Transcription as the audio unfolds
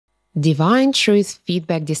Divine Truth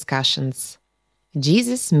Feedback Discussions.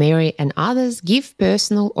 Jesus, Mary, and others give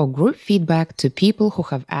personal or group feedback to people who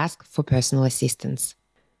have asked for personal assistance.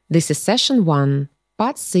 This is Session 1,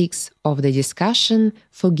 Part 6 of the discussion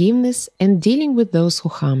Forgiveness and Dealing with Those Who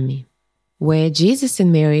Harm Me, where Jesus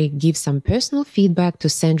and Mary give some personal feedback to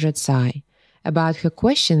Sandra Tsai about her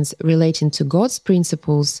questions relating to God's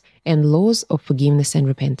principles and laws of forgiveness and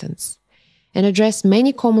repentance, and address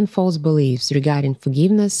many common false beliefs regarding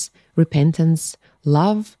forgiveness, repentance,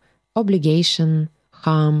 love, obligation,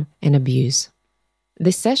 harm, and abuse.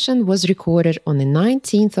 This session was recorded on the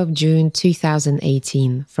 19th of June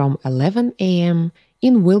 2018 from 11 a.m.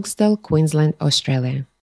 in Wilkesdale, Queensland, Australia.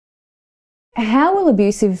 How will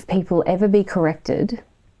abusive people ever be corrected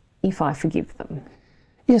if I forgive them?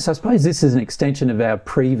 Yes, I suppose this is an extension of our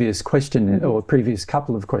previous question or previous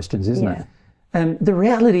couple of questions, isn't it? And the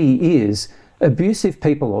reality is abusive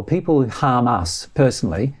people or people who harm us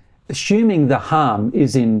personally, assuming the harm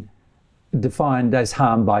is defined as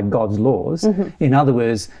harm by God's laws, in other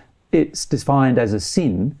words, it's defined as a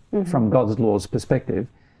sin from God's laws perspective,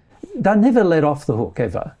 they're never let off the hook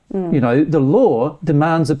ever. You know, the law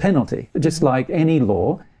demands a penalty, just like any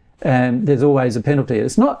law. There's always a penalty.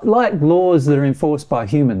 It's not like laws that are enforced by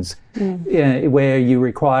humans, where you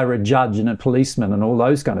require a judge and a policeman and all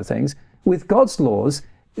those kind of things. With God's laws,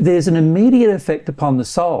 there's an immediate effect upon the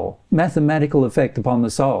soul, mathematical effect upon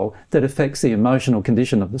the soul that affects the emotional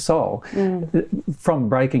condition of the soul from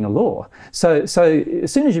breaking a law. So as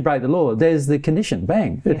soon as you break the law, there's the condition,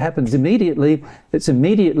 bang, it happens immediately. It's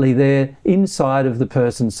immediately there inside of the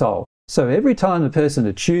person's soul. So every time a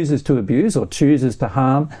person chooses to abuse or chooses to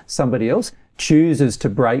harm somebody else, chooses to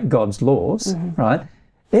break God's laws, right?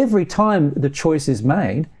 Every time the choice is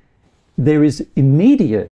made, there is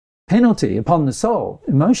immediate penalty upon the soul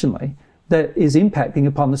emotionally that is impacting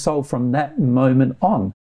upon the soul from that moment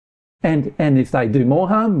on. And if they do more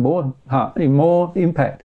harm, more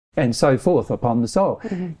impact, and so forth upon the soul.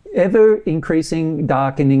 Ever increasing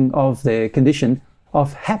darkening of their condition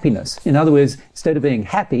of happiness. In other words, instead of being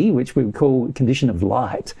happy, which we would call a condition of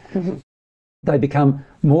light, they become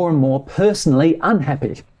more and more personally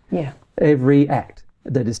unhappy. Every act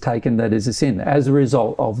that is taken that is a sin as a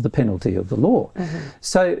result of the penalty of the law.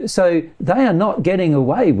 So they are not getting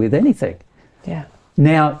away with anything.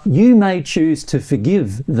 Now, you may choose to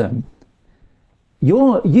forgive them.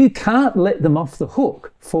 You can't let them off the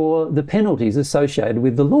hook for the penalties associated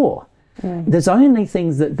with the law. There's only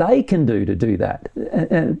things that they can do to do that.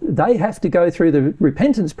 They have to go through the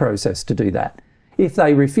repentance process to do that. If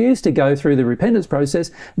they refuse to go through the repentance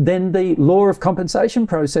process, then the law of compensation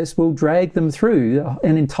process will drag them through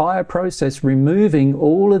an entire process, removing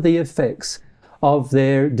all of the effects of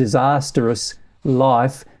their disastrous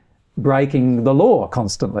life, breaking the law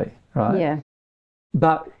constantly, right?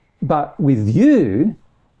 But with you,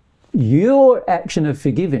 your action of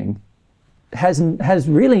forgiving has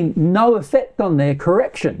really no effect on their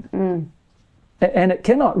correction. And it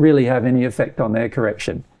cannot really have any effect on their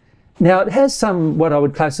correction. Now, it has some, what I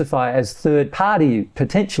would classify as third-party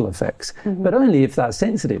potential effects, but only if they're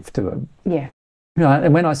sensitive to them. Right?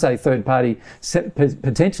 And when I say third-party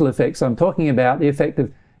potential effects, I'm talking about the effect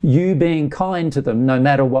of you being kind to them no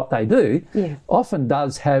matter what they do, often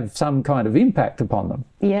does have some kind of impact upon them,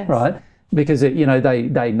 right? Because,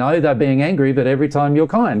 they know they're being angry, but every time you're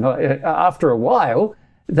kind, after a while,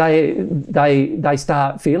 they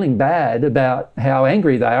start feeling bad about how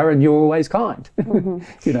angry they are, and you're always kind.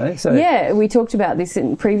 So we talked about this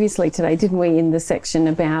previously today, didn't we, in the section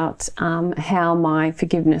about how my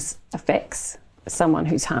forgiveness affects someone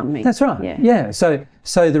who's harmed me. That's right.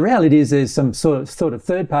 So the reality is there's some sort of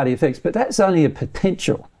third-party effects, but that's only a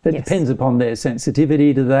potential. It depends upon their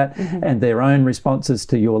sensitivity to that and their own responses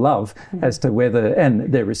to your love as to whether,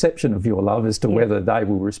 and their reception of your love as to whether they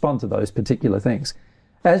will respond to those particular things.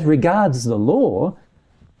 As regards the law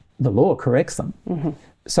corrects them.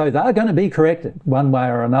 So they're going to be corrected one way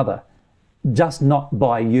or another, just not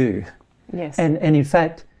by you. And in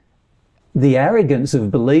fact, the arrogance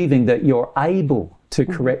of believing that you're able to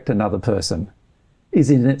correct another person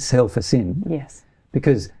is in itself a sin.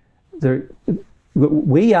 Because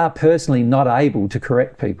we are personally not able to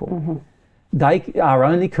correct people. They are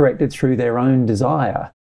only corrected through their own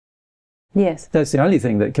desire. That's the only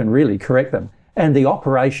thing that can really correct them. And the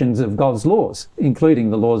operations of God's laws, including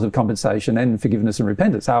the laws of compensation and forgiveness and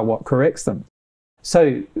repentance, are what corrects them.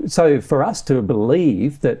 So for us to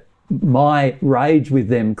believe that my rage with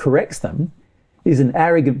them corrects them is an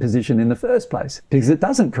arrogant position in the first place, because it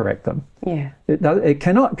doesn't correct them. It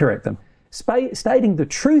cannot correct them. Stating the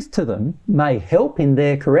truth to them may help in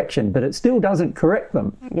their correction, but it still doesn't correct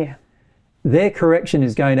them. their correction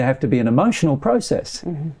is going to have to be an emotional process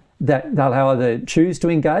that they'll either choose to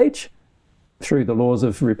engage through the laws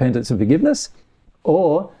of repentance and forgiveness,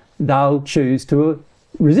 or they'll choose to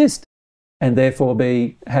resist and therefore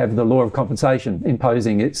have the law of compensation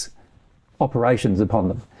imposing its operations upon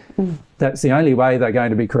them. That's the only way they're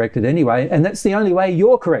going to be corrected anyway, and that's the only way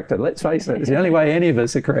you're corrected. Let's face it, it's the only way any of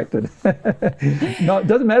us are corrected. It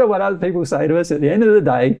doesn't matter what other people say to us. At the end of the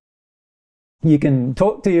day, you can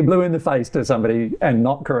talk till you're blue in the face to somebody and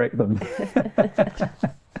not correct them.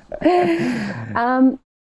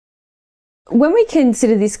 When we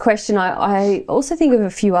consider this question, I also think of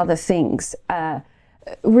a few other things.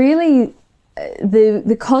 Really,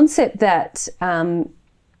 the concept that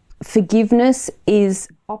forgiveness is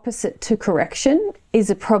opposite to correction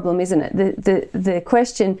is a problem, isn't it? The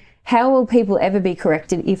question, how will people ever be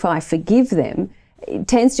corrected if I forgive them, it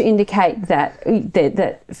tends to indicate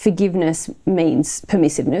that forgiveness means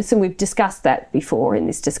permissiveness, and we've discussed that before in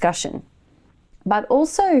this discussion. But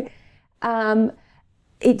also,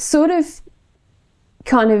 it sort of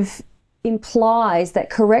kind of implies that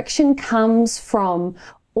correction comes from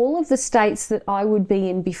all of the states that I would be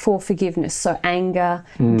in before forgiveness. So anger,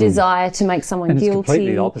 desire to make someone and guilty. It's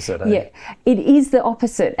completely opposite, eh? Yeah, it is the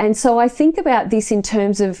opposite. And so I think about this in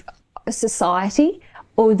terms of society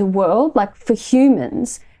or the world. Like for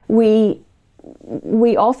humans, we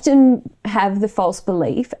often have the false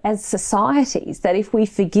belief as societies that if we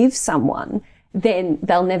forgive someone, then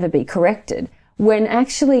they'll never be corrected. When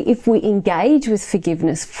actually, if we engage with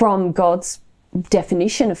forgiveness from God's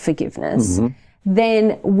definition of forgiveness,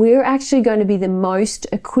 then we're actually going to be the most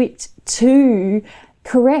equipped to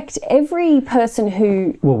correct every person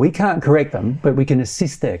who... Well, we can't correct them, but we can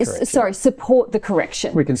assist their correction. Sorry, support the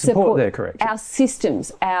correction. We can support their correction. Our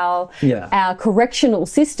systems, our correctional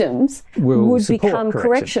systems would become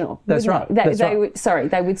correctional. That's right.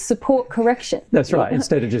 They would support correction. That's right,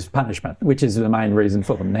 instead of just punishment, which is the main reason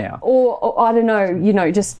for them now. Or I don't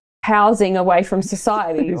know, just housing away from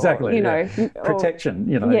society. Exactly. Or,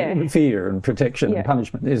 protection, fear and protection and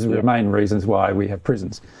punishment is the main reasons why we have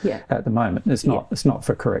prisons at the moment. It's not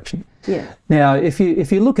for correction. Yeah. Now, if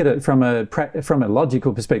you look at it from a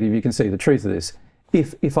logical perspective, you can see the truth of this.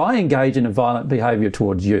 If I engage in a violent behaviour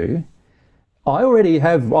towards you, I already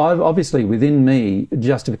have obviously within me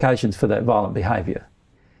justifications for that violent behaviour.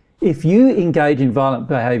 If you engage in violent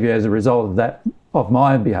behaviour as a result of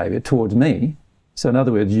my behaviour towards me, so in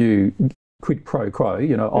other words, you quid pro quo,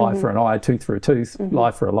 eye for an eye, tooth for a tooth,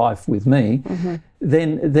 life for a life with me,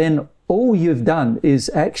 then all you've done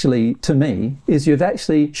is actually, to me, is you've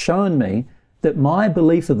actually shown me that my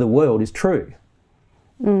belief of the world is true.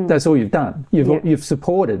 That's all you've done. You've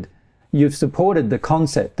supported the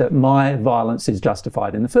concept that my violence is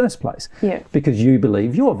justified in the first place, because you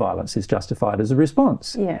believe your violence is justified as a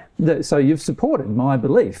response. So you've supported my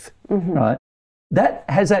belief, right? That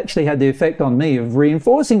has actually had the effect on me of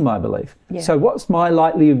reinforcing my belief. So what's my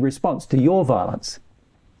likely response to your violence?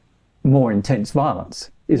 More intense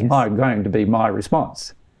violence is going to be my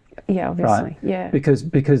response. Yeah, obviously. Right? Yeah. Because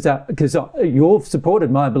you've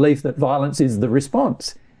supported my belief that violence is the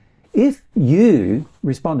response. If you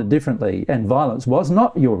responded differently and violence was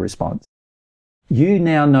not your response, you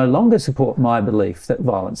now no longer support my belief that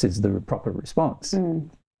violence is the proper response.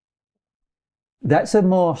 That's a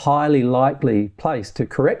more highly likely place to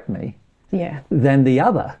correct me than the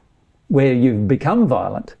other, where you've become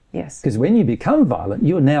violent. Yes. Because when you become violent,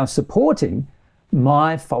 you're now supporting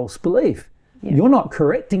my false belief. You're not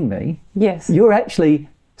correcting me. Yes. You're actually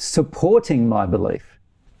supporting my belief.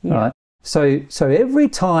 Right? So every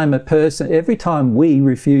time we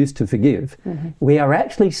refuse to forgive, we are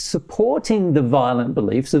actually supporting the violent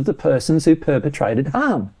beliefs of the persons who perpetrated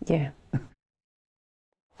harm. Yeah.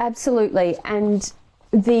 Absolutely. And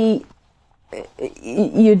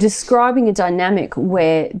you're describing a dynamic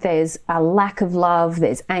where there's a lack of love,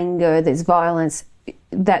 there's anger, there's violence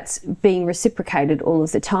that's being reciprocated all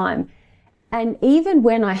of the time. And even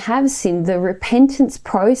when I have sinned, the repentance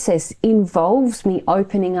process involves me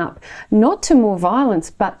opening up, not to more violence,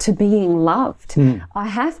 but to being loved. I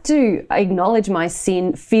have to acknowledge my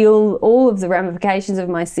sin, feel all of the ramifications of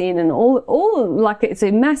my sin, and all like it's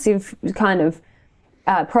a massive kind of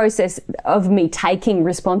process of me taking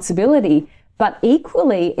responsibility, but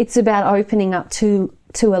equally it's about opening up to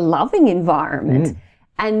a loving environment.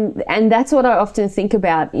 And that's what I often think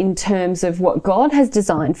about in terms of what God has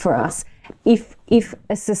designed for us. If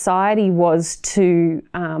a society was to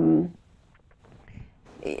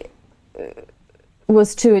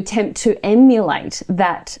attempt to emulate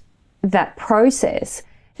that process,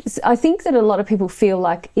 I think that a lot of people feel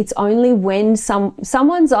like it's only when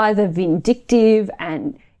someone's either vindictive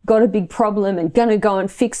and got a big problem and going to go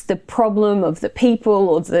and fix the problem of the people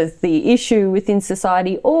or the issue within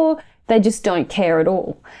society, or they just don't care at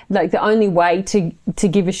all. Like, the only way to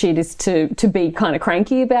give a shit is to be kind of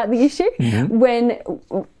cranky about the issue. When,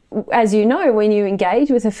 as you know, when you engage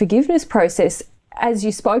with a forgiveness process, as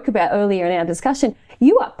you spoke about earlier in our discussion,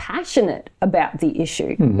 you are passionate about the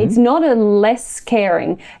issue. It's not a less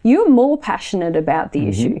caring. You're more passionate about the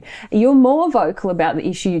issue. You're more vocal about the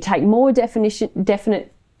issue. You take more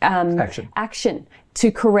definite action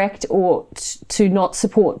to correct or to not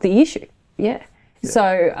support the issue. Yeah.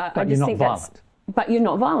 So I just think but you're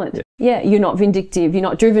not violent. Yeah, you're not vindictive. You're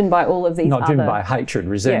not driven by all of these. Not driven by hatred,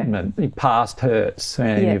 resentment, past hurts,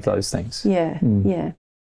 any of those things. Yeah.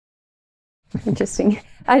 Interesting.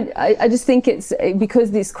 I just think it's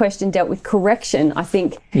because this question dealt with correction. I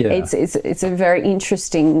think it's a very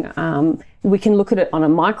interesting. We can look at it on a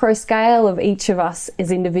micro scale of each of us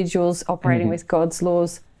as individuals operating with God's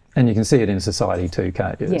laws. And you can see it in society too,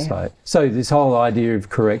 can't you? Yeah. So this whole idea of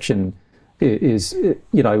correction is,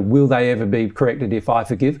 will they ever be corrected if I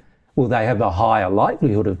forgive? Will they have a higher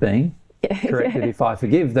likelihood of being corrected if I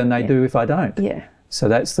forgive than they do if I don't? Yeah. So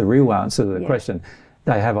that's the real answer to the question.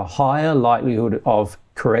 They have a higher likelihood of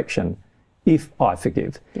correction if I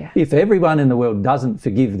forgive. Yeah. If everyone in the world doesn't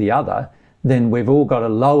forgive the other, then we've all got a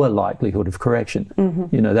lower likelihood of correction.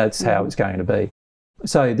 That's how it's going to be.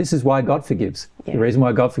 So this is why God forgives. The reason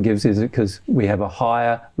why God forgives is because we have a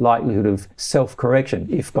higher likelihood of self-correction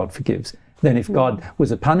if God forgives than if God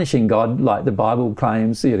was a punishing God, like the Bible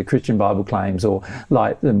claims, the Christian Bible claims, or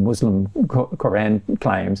like the Muslim Quran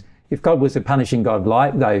claims. If God was a punishing God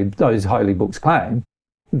like those holy books claim,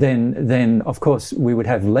 then of course we would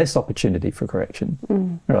have less opportunity for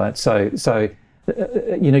correction, right? So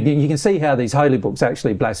you can see how these holy books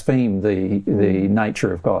actually blaspheme the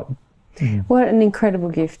nature of God. What an incredible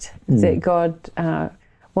gift that God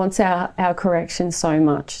wants our correction so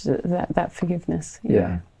much, that forgiveness.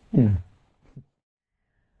 Yeah.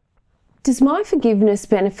 Does my forgiveness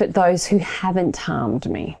benefit those who haven't harmed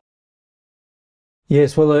me?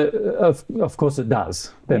 Yes, well, of course it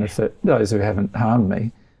does benefit those who haven't harmed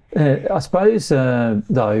me. I suppose,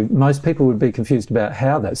 though, most people would be confused about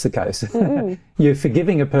how that's the case. You're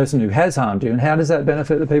forgiving a person who has harmed you, and how does that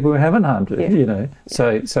benefit the people who haven't harmed you?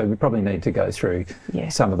 So we probably need to go through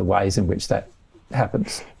some of the ways in which that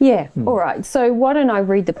happens. All right. So why don't I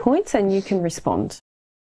read the points and you can respond?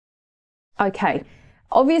 Okay.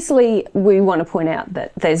 Obviously, we want to point out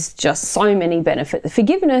that there's just so many benefits. The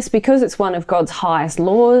forgiveness, because it's one of God's highest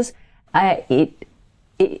laws, it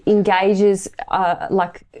engages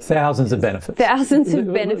like thousands of benefits.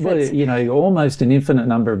 Well, almost an infinite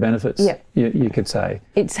number of benefits. You could say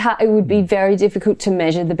it would be very difficult to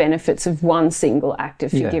measure the benefits of one single act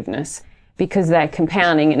of forgiveness because they're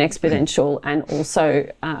compounding and exponential, and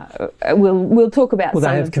also we'll talk about. Well,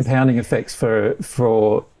 they have compounding effects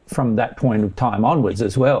for from that point of time onwards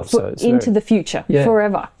as well. So it's into the future,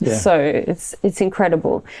 forever. Yeah. So it's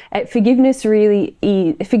incredible. Forgiveness really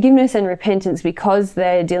is, forgiveness and repentance, because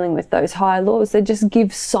they're dealing with those higher laws, they just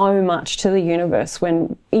give so much to the universe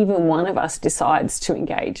when even one of us decides to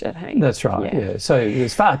engage it. Hey? That's right, yeah. So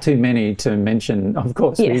there's far too many to mention. Of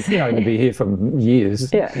course, we could be here for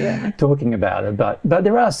years talking about it, but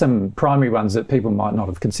there are some primary ones that people might not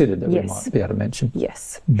have considered that we might be able to mention.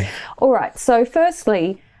 Yes. All right, so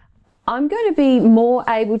firstly, I'm going to be more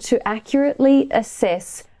able to accurately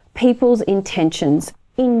assess people's intentions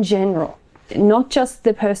in general, not just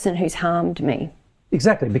the person who's harmed me.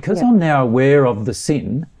 Exactly, because I'm now aware of the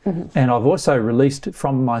sin, and I've also released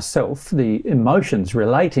from myself the emotions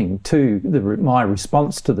relating to my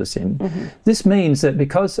response to the sin. This means that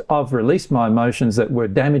because I've released my emotions that were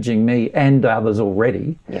damaging me and others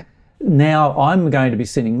already, now I'm going to be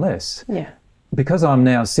sinning less. Because I'm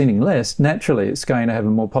now sinning less, naturally it's going to have a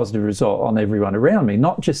more positive result on everyone around me,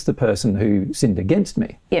 not just the person who sinned against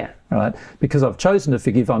me. Right? Because I've chosen to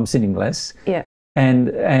forgive, I'm sinning less.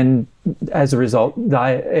 And as a result,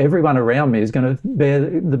 everyone around me is going to bear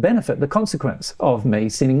the benefit, the consequence of me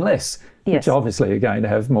sinning less, which obviously are going to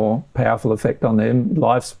have more powerful effect on their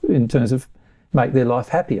lives in terms of make their life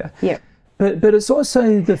happier. But it's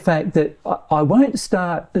also the fact that I won't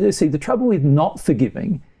start. See, the trouble with not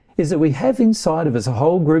forgiving is that we have inside of us a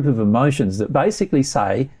whole group of emotions that basically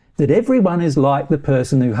say that everyone is like the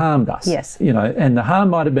person who harmed us. And the harm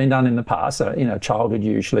might have been done in the past, so, childhood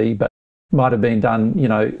usually, but might have been done,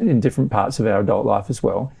 in different parts of our adult life as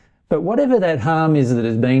well. But whatever that harm is that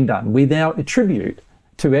has been done, we now attribute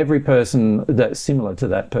to every person that's similar to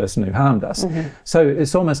that person who harmed us. So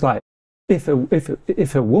it's almost like if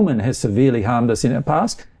a woman has severely harmed us in her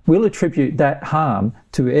past, we'll attribute that harm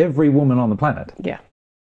to every woman on the planet.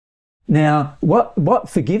 Now, what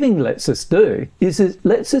forgiving lets us do is it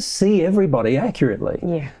lets us see everybody accurately.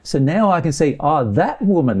 Yeah. So now I can see, oh, that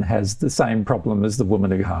woman has the same problem as the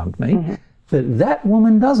woman who harmed me, but that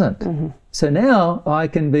woman doesn't. So now I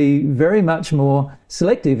can be very much more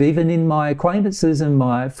selective, even in my acquaintances and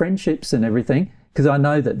my friendships and everything, because I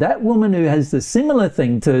know that that woman who has the similar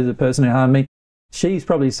thing to the person who harmed me, she's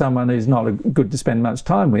probably someone who's not good to spend much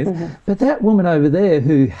time with. But that woman over there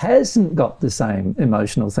who hasn't got the same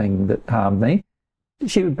emotional thing that harmed me,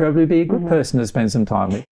 she would probably be a good person to spend some time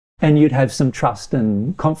with. And you'd have some trust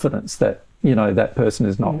and confidence that, you know, that person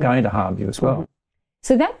is not going to harm you as well.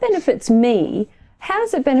 So that benefits me. How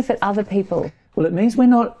does it benefit other people? Well, it means we're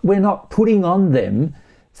not putting on them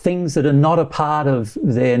things that are not a part of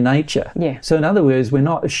their nature. Yeah. So in other words, we're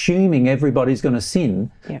not assuming everybody's going to sin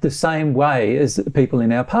the same way as the people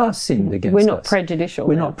in our past sinned against us. We're not prejudicial.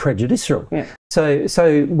 We're not prejudicial. Yeah.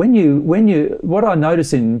 So when you what I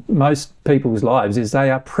notice in most people's lives is they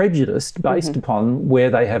are prejudiced based upon where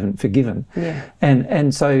they haven't forgiven. Yeah.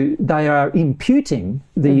 And so they are imputing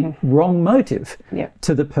the wrong motive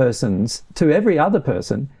to to every other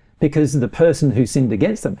person, because the person who sinned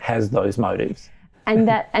against them has those motives. And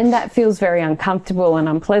that feels very uncomfortable and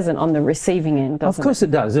unpleasant on the receiving end, doesn't it? Of course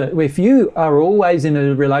it does. If you are always in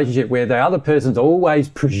a relationship where the other person's always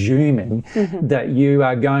presuming that you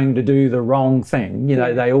are going to do the wrong thing, you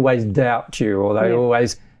know, they always doubt you, or they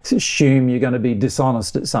always assume you're going to be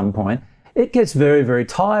dishonest at some point, it gets very, very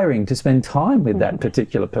tiring to spend time with that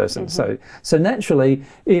particular person. So naturally,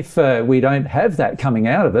 if we don't have that coming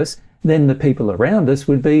out of us, then the people around us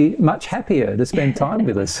would be much happier to spend time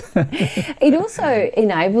with us. It also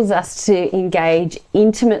enables us to engage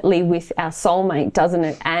intimately with our soulmate, doesn't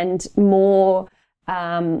it? And more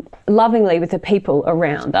lovingly with the people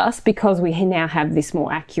around us, because we now have this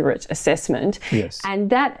more accurate assessment. Yes. And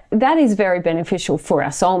that is very beneficial for our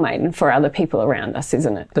soulmate and for other people around us,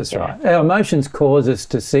 isn't it? That's right. Our emotions cause us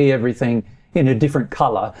to see everything in a different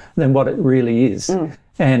colour than what it really is.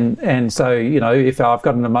 And so, you know, if I've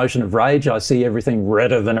got an emotion of rage, I see everything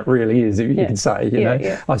redder than it really is, you can say, you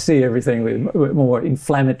know. I see everything more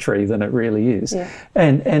inflammatory than it really is.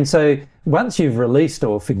 And so once you've released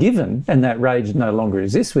or forgiven and that rage no longer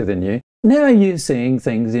exists within you, now you're seeing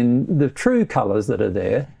things in the true colours that are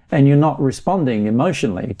there, and you're not responding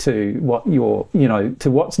emotionally to what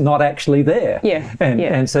to what's not actually there.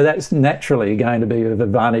 And so that's naturally going to be of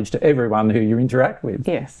advantage to everyone who you interact with.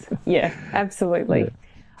 Yes, absolutely.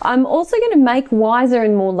 I'm also going to make wiser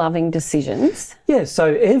and more loving decisions. Yes,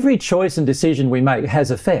 so every choice and decision we make has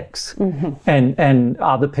effects, and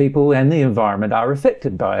other people and the environment are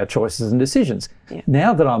affected by our choices and decisions.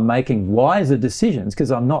 Now that I'm making wiser decisions,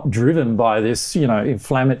 because I'm not driven by this, you know,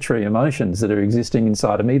 inflammatory emotions that are existing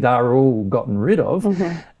inside of me, they're all gotten rid of.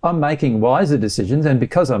 I'm making wiser decisions, and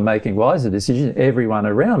because I'm making wiser decisions, everyone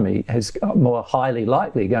around me is more highly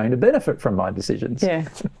likely going to benefit from my decisions.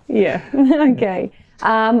 Okay.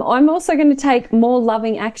 I'm also going to take more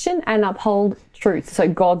loving action and uphold truth, so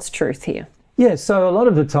God's truth here. Yes, so a lot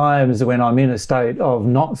of the times when I'm in a state of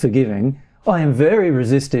not forgiving, I am very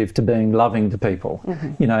resistive to being loving to people,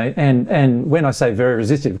 you know, and when I say very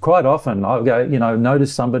resistive, quite often I'll go, you know,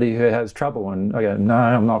 notice somebody who has trouble and I go, no,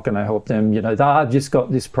 I'm not going to help them, you know, they've just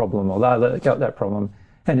got this problem or they've got that problem.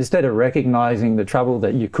 And instead of recognising the trouble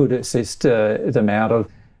that you could assist them out of,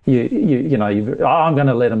 I'm going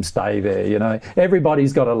to let them stay there, you know.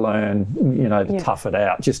 Everybody's got to learn, you know, to tough it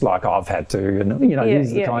out, just like I've had to, and, you know,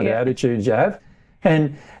 these are the kind of attitudes you have.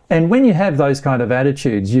 And when you have those kind of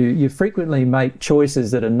attitudes, you frequently make choices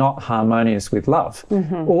that are not harmonious with love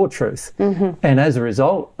or truth. And as a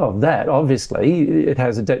result of that, obviously, it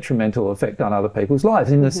has a detrimental effect on other people's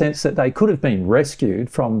lives, in the sense that they could have been rescued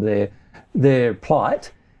from their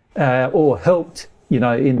plight or helped, you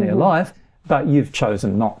know, in their life, but you've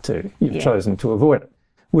chosen not to. You've chosen to avoid it.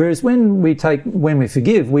 Whereas when we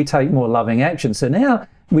forgive, we take more loving action. So now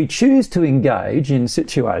we choose to engage in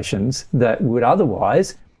situations that we would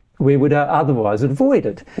otherwise avoid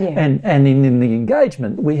it. And in the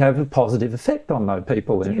engagement, we have a positive effect on those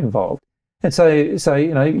people involved. And so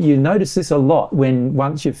you know, you notice this a lot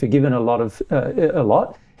once you've forgiven a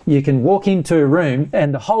lot, you can walk into a room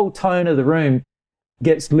and the whole tone of the room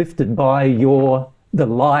gets lifted by the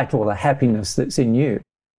light or the happiness that's in you,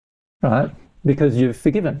 right? Because you've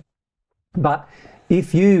forgiven. But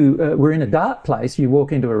if you were in a dark place, you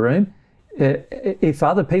walk into a room, if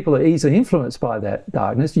other people are easily influenced by that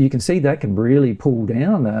darkness, you can see that can really pull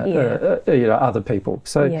down other people.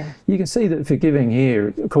 So you can see that forgiving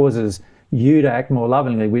here causes you to act more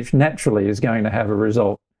lovingly, which naturally is going to have a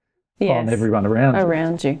result on everyone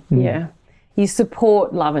around you. You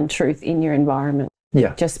support love and truth in your environment.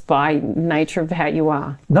 Yeah. just by nature of how you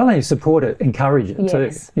are. Not only support it, encourage it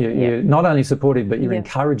Yes. too. You're not only supportive, but you're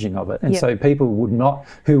encouraging of it. And so people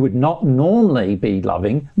who would not normally be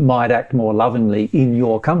loving might act more lovingly in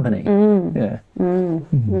your company.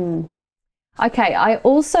 Okay, I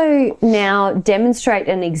also now demonstrate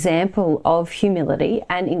an example of humility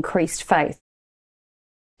and increased faith.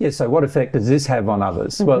 Yeah, so what effect does this have on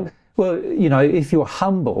others? Well, you know, if you're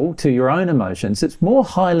humble to your own emotions, it's more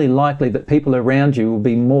highly likely that people around you will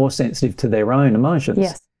be more sensitive to their own emotions.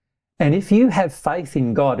 Yes. And if you have faith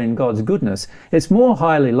in God and God's goodness, it's more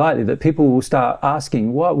highly likely that people will start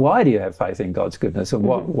asking, why do you have faith in God's goodness? And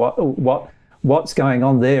what's going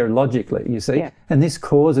on there logically, you see? Yeah. And this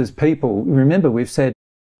causes people, remember we've said,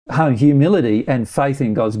 humility and faith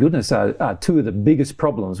in God's goodness are two of the biggest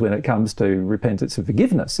problems when it comes to repentance and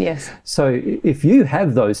forgiveness. Yes. So if you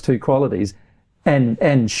have those two qualities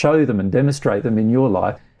and show them and demonstrate them in your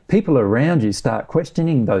life, people around you start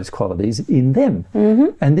questioning those qualities in them.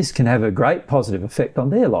 And this can have a great positive effect on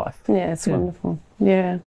their life. Yeah, it's wonderful.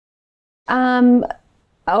 Yeah.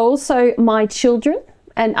 Also, my children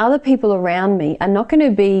and other people around me are not going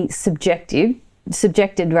to be subjected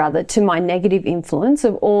to my negative influence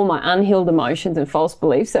of all my unhealed emotions and false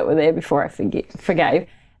beliefs that were there before I forgave.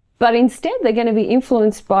 But instead, they're going to be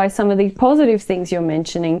influenced by some of these positive things you're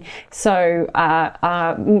mentioning. So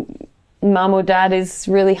mum or dad is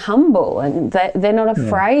really humble, and they're not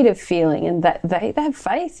afraid of feeling, and that they have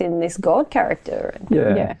faith in this God character.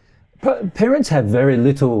 Parents have very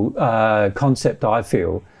little concept, I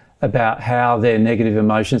feel, about how their negative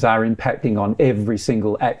emotions are impacting on every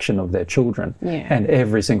single action of their children and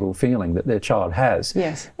every single feeling that their child has.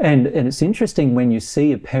 Yes. And it's interesting when you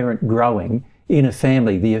see a parent growing in a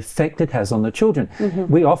family, the effect it has on the children.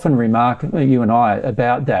 We often remark, you and I,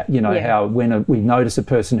 about that, you know, how when we notice a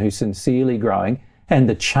person who's sincerely growing and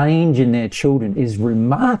the change in their children is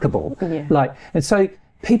remarkable. And so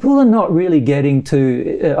people are not really getting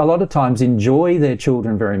to, a lot of times, enjoy their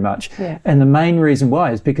children very much. And the main reason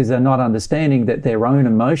why is because they're not understanding that their own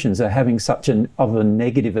emotions are having such a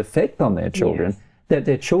negative effect on their children that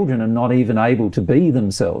their children are not even able to be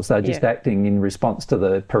themselves. They're just acting in response to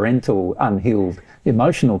the parental unhealed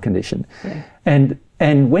emotional condition. And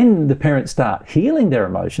when the parents start healing their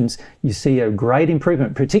emotions, you see a great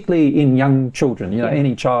improvement, particularly in young children. You know,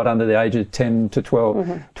 any child under the age of 10 to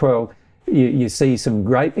 12, you see some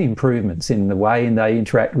great improvements in the way they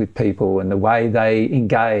interact with people and the way they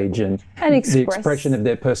engage and the expression of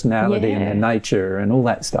their personality and their nature and all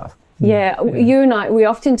that stuff. You and I, we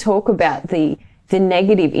often talk about the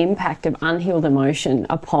negative impact of unhealed emotion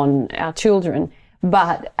upon our children,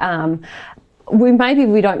 but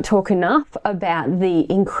we don't talk enough about the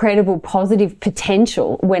incredible positive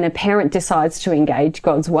potential when a parent decides to engage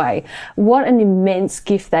God's way. What an immense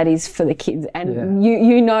gift that is for the kids. And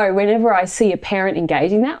you know, whenever I see a parent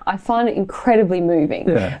engaging that, I find it incredibly moving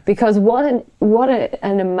because what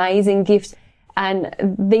an amazing gift. And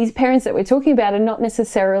these parents that we're talking about are not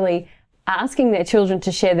necessarily asking their children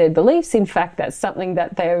to share their beliefs. In fact, that's something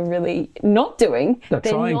that they're really not doing. They're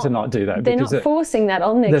trying to not do that. They're not forcing that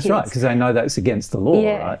on their kids. That's right, because they know that's against the law,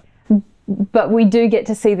 right? But we do get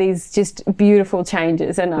to see these just beautiful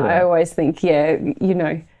changes. And I always think, you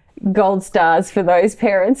know, gold stars for those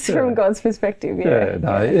parents from God's perspective.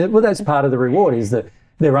 Well, that's part of the reward, is that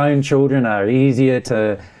their own children are easier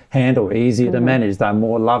to handle, easier to manage. They're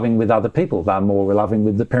more loving with other people. They're more loving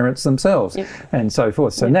with the parents themselves, and so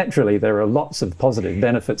forth. So naturally, there are lots of positive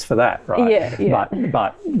benefits for that, right?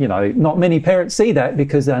 But you know, not many parents see that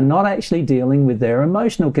because they're not actually dealing with their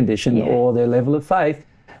emotional condition or their level of faith,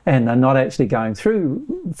 and they're not actually going through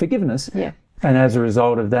forgiveness. And as a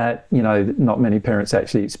result of that, you know, not many parents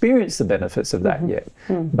actually experience the benefits of that yet.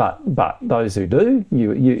 But those who do,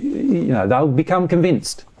 you know, they'll become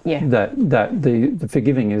convinced that the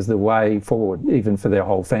forgiving is the way forward, even for their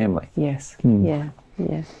whole family.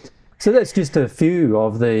 So that's just a few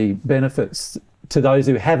of the benefits to those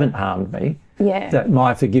who haven't harmed me. That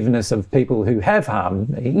my forgiveness of people who have harmed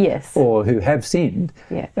me or who have sinned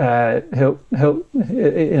help.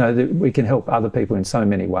 You know, we can help other people in so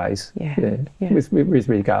many ways. With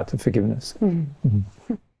regard to forgiveness.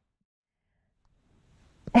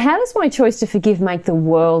 How does my choice to forgive make the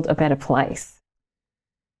world a better place?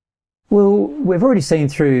 Well, we've already seen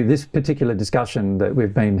through this particular discussion that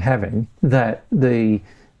we've been having that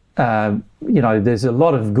you know, there's a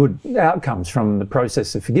lot of good outcomes from the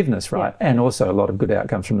process of forgiveness, right? And also a lot of good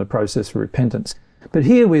outcomes from the process of repentance. But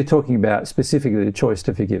here we're talking about specifically the choice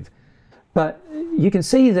to forgive. But you can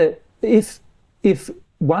see that if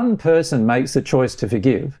one person makes the choice to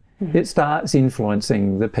forgive, it starts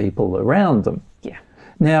influencing the people around them.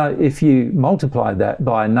 Now, if you multiply that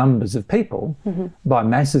by numbers of people, by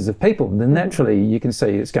masses of people, then naturally you can see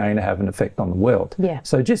it's going to have an effect on the world. Yeah.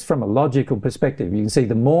 So just from a logical perspective, you can see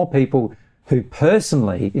the more people who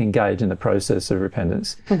personally engage in the process of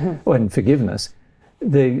repentance and forgiveness,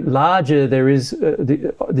 the larger there is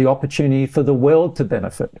the opportunity for the world to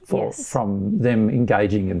benefit from them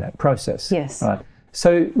engaging in that process. Yes. Right?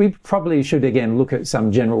 So we probably should again look at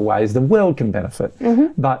some general ways the world can benefit,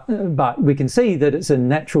 but we can see that it's a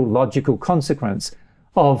natural logical consequence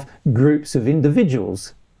of groups of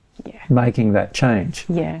individuals making that change.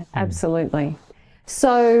 Yeah, absolutely.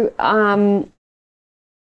 So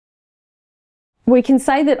we can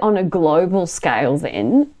say that on a global scale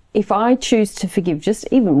then, if I choose to forgive, just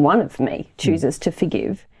even one of me chooses to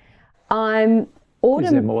forgive, I'm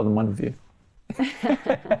Is there more than one of you?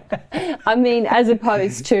 I mean, as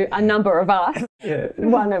opposed to a number of us. Yeah.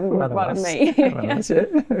 One of me. One of us, yeah.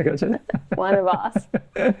 I got you. One of us.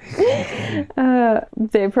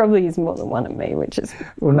 There probably is more than one of me, which is...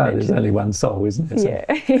 Well, no, there's only one soul, isn't there?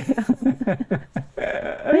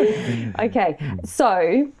 Yeah. Okay,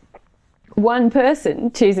 so one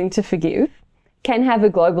person choosing to forgive can have a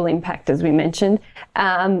global impact, as we mentioned.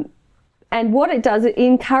 And what it does, it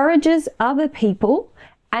encourages other people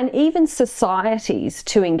and even societies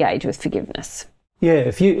to engage with forgiveness. Yeah,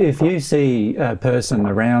 if you see a person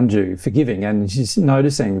around you forgiving and just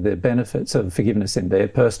noticing the benefits of forgiveness in their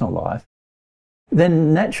personal life,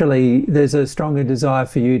 then naturally there's a stronger desire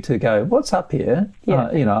for you to go, what's up here?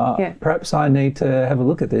 Perhaps I need to have a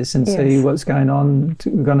look at this and see what's going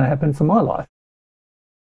to happen for my life.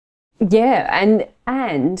 Yeah,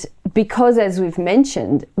 and because, as we've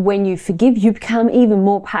mentioned, when you forgive, you become even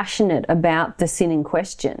more passionate about the sin in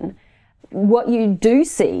question. What you do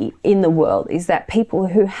see in the world is that people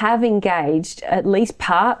who have engaged at least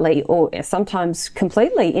partly or sometimes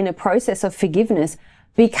completely in a process of forgiveness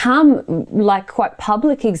become like quite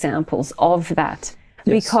public examples of that.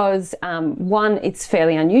 Yes. Because one, it's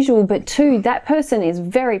fairly unusual, but two, that person is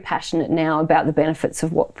very passionate now about the benefits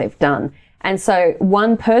of what they've done. And so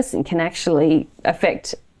one person can actually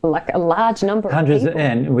affect like a large number of hundreds people.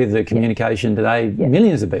 And with the communication today,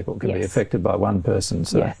 millions of people can be affected by one person.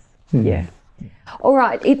 So. Yeah. All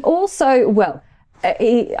right. It also, well,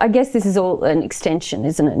 I guess this is all an extension,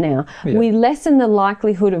 isn't it now? Yeah. We lessen the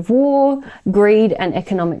likelihood of war, greed and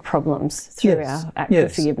economic problems through our act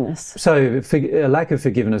of forgiveness. So a lack of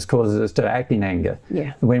forgiveness causes us to act in anger.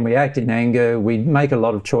 Yeah. When we act in anger, we make a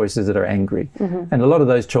lot of choices that are angry. And a lot of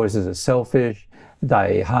those choices are selfish.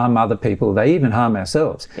 They harm other people. They even harm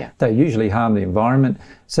ourselves. Yeah. They usually harm the environment.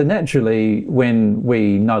 So naturally, when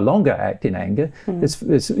we no longer act in anger, it's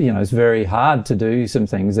very hard to do some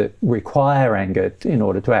things that require anger in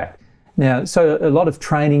order to act. Now, so a lot of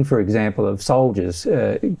training, for example, of soldiers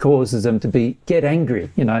causes them to get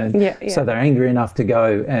angry. So they're angry enough to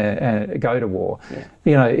go to war.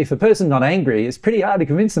 Yeah. If a person's not angry, it's pretty hard to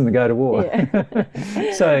convince them to go to war.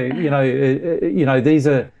 Yeah. So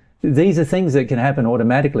these are things that can happen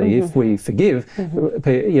automatically if we forgive.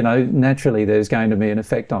 Naturally there's going to be an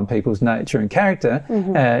effect on people's nature and character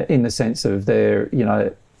in the sense of their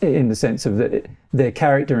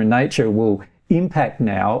character and nature will impact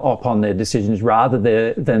now upon their decisions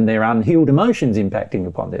rather than their unhealed emotions impacting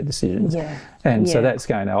upon their decisions. Yeah. And so that's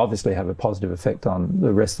going to obviously have a positive effect on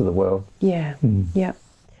the rest of the world. Yeah. Yeah.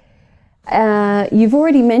 You've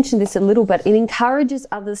already mentioned this a little, but it encourages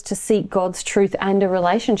others to seek God's truth and a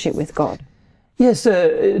relationship with God. Yes,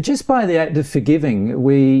 just by the act of forgiving,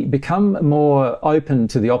 we become more open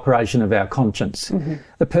to the operation of our conscience.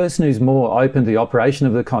 The person who's more open to the operation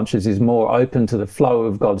of the conscience is more open to the flow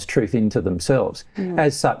of God's truth into themselves.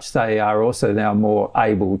 As such, they are also now more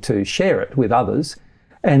able to share it with others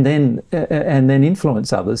and then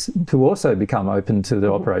influence others to also become open to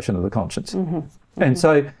the operation of the conscience. And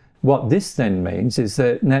so what this then means is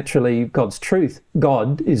that naturally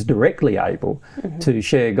God is directly able to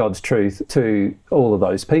share God's truth to all of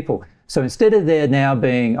those people. So instead of there now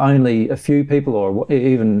being only a few people, or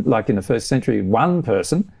even like in the first century, one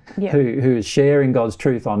person who is sharing God's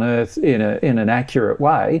truth on earth in an accurate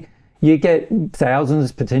way, you get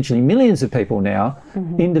thousands, potentially millions of people now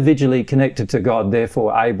individually connected to God,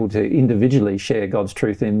 therefore able to individually share God's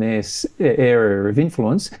truth in their area of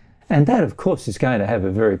influence. And that, of course, is going to have a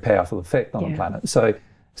very powerful effect on the planet. So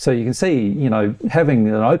you can see, having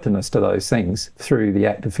an openness to those things through the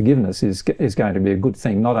act of forgiveness is going to be a good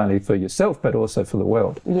thing, not only for yourself, but also for the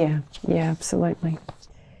world. Yeah, absolutely.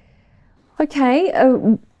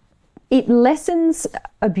 Okay, it lessens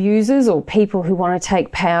abusers or people who want to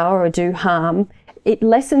take power or do harm. it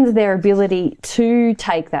lessens their ability to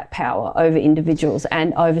take that power over individuals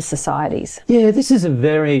and over societies. Yeah, this is a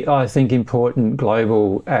very, I think, important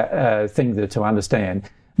global thing to understand.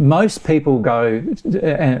 Most people go,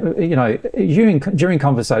 during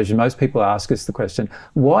conversation, most people ask us the question,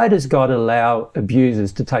 why does God allow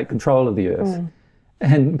abusers to take control of the earth?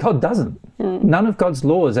 And God doesn't. None of God's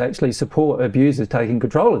laws actually support abusers taking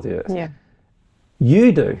control of the earth. Yeah.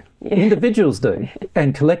 You do. Yeah. Individuals do.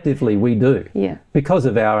 And collectively we do. Yeah. Because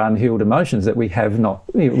of our unhealed emotions that we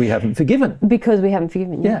haven't forgiven. Because we haven't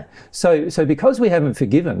forgiven. Yeah. So because we haven't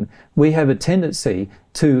forgiven, we have a tendency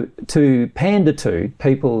to pander to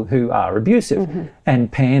people who are abusive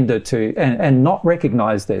and pander to and not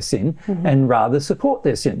recognise their sin and rather support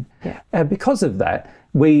their sin. Yeah. Because of that,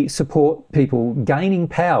 we support people gaining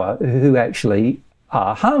power who actually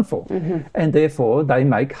are harmful, and therefore they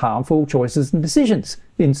make harmful choices and decisions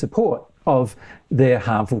in support of their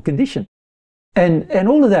harmful condition. And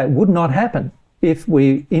all of that would not happen if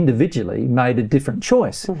we individually made a different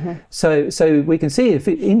choice. So we can see if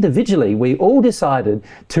individually we all decided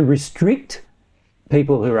to restrict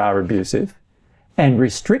people who are abusive and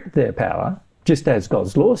restrict their power, just as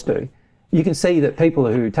God's laws do, you can see that people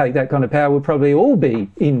who take that kind of power would probably all be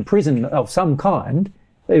in prison of some kind.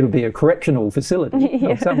 It would be a correctional facility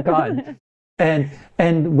of some kind.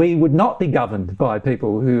 And we would not be governed by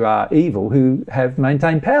people who are evil, who have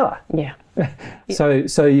maintained power. Yeah.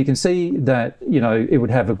 So you can see that, it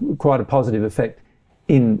would have quite a positive effect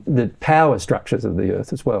in the power structures of the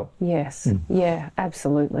earth as well. Yes. Yeah,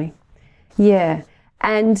 absolutely. Yeah.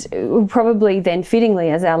 And probably then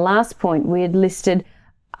fittingly as our last point, we had listed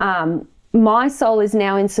my soul is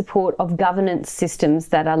now in support of governance systems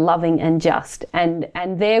that are loving and just. And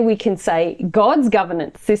there we can say God's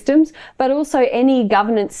governance systems, but also any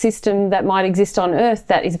governance system that might exist on earth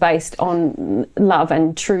that is based on love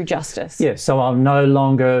and true justice. Yes, so I'll no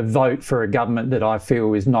longer vote for a government that I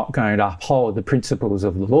feel is not going to uphold the principles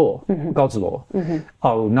of the law, God's law.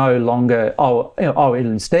 I'll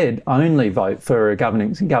instead only vote for a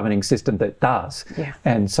governing system that does. Yeah.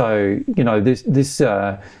 And so,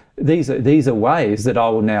 these are ways that I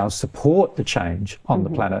will now support the change on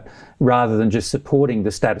the planet rather than just supporting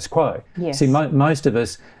the status quo. Yes. See, most of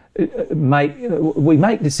us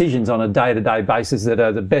make decisions on a day-to-day basis that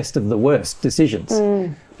are the best of the worst decisions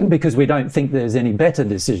because we don't think there's any better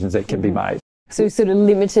decisions that can be made. So we sort of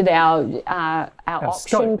limited our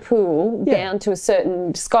option scope. Pool down to a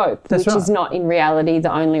certain scope, That's which right. is not in reality the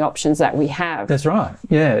only options that we have. That's right,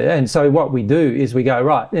 yeah. And so what we do is we go,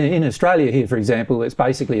 right, in Australia here, for example, it's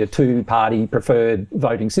basically a two-party preferred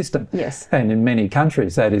voting system. Yes. And in many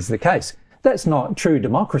countries that is the case. That's not true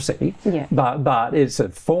democracy, Yeah. but it's a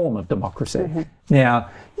form of democracy. Now,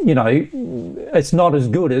 it's not as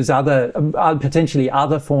good as potentially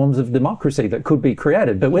other forms of democracy that could be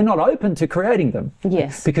created, but we're not open to creating them.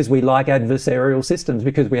 Yes. Because we like adversarial systems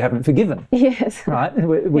because we haven't forgiven. Yes. Right?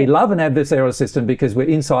 We love an adversarial system because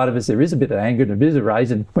inside of us there is a bit of anger and a bit of rage,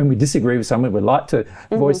 and when we disagree with someone, we like to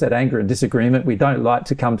voice that anger and disagreement. We don't like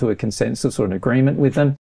to come to a consensus or an agreement with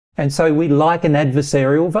them. And so we like an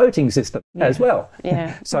adversarial voting system as well.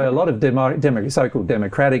 Yeah. So a lot of so-called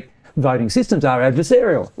democratic voting systems are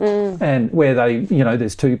adversarial, and where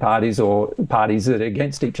there's two parties or parties that are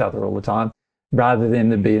against each other all the time, rather than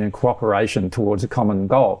there being a cooperation towards a common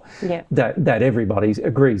goal that everybody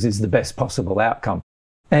agrees is the best possible outcome.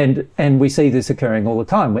 And we see this occurring all the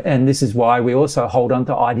time. And this is why we also hold on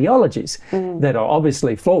to ideologies that are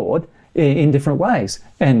obviously flawed in different ways.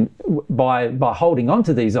 And by holding on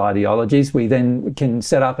to these ideologies, we then can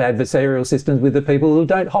set up adversarial systems with the people who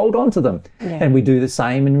don't hold on to them. Yeah. And we do the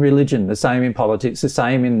same in religion, the same in politics, the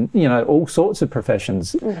same in, all sorts of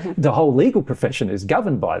professions. The whole legal profession is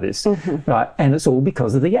governed by this, right? And it's all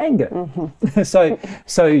because of the anger. So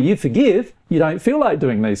you forgive, you don't feel like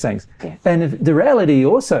doing these things. Yeah. And the reality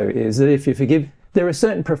also is that if you forgive, there are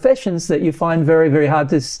certain professions that you find very, very hard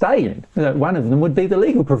to stay in. One of them would be the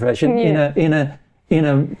legal profession in a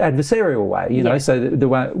adversarial way. So the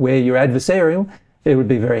one where you're adversarial, it would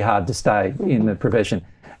be very hard to stay in the profession.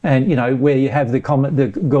 And where you have the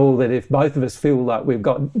goal that if both of us feel like we've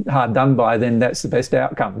got hard done by, then that's the best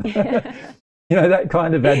outcome. That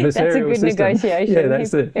kind of adversarial That's a good system. negotiation. Yeah,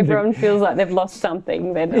 that's if everyone feels like they've lost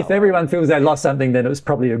something, then if everyone feels they lost something, then it was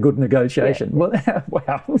probably a good negotiation. Yeah.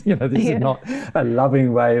 Well, this is not a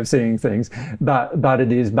loving way of seeing things, but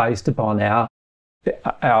it is based upon our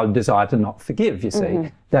desire to not forgive, you see.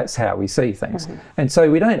 That's how we see things. And so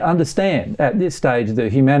we don't understand, at this stage, the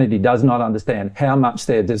humanity does not understand how much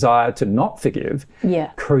their desire to not forgive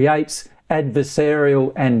creates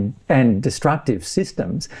adversarial and destructive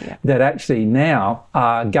systems that actually now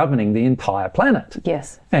are governing the entire planet.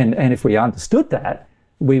 Yes. And if we understood that,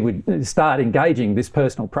 we would start engaging this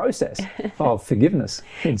personal process of forgiveness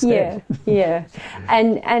instead. Yeah.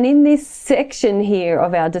 And in this section here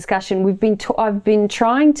of our discussion, I've been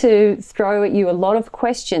trying to throw at you a lot of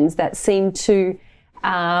questions that seem to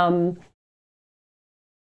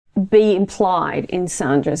be implied in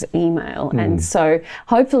Sandra's email. And so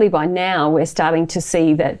hopefully by now we're starting to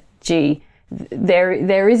see that, gee,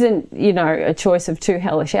 there isn't, a choice of two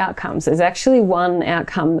hellish outcomes. There's actually one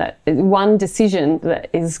decision that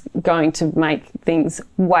is going to make things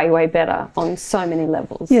way, way better on so many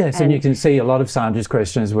levels. Yes, and you can see a lot of Sandra's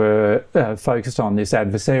questions were focused on this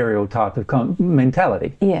adversarial type of mentality,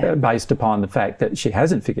 based upon the fact that she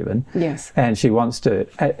hasn't forgiven. Yes. And she wants to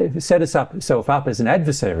set herself up as an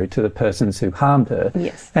adversary to the persons who harmed her.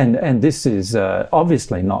 Yes. And this is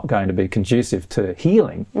obviously not going to be conducive to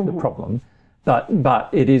healing the problem. But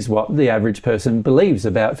it is what the average person believes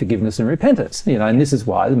about forgiveness and repentance, and this is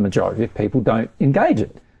why the majority of people don't engage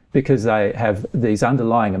it, because they have these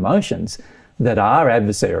underlying emotions that are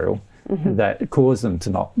adversarial that cause them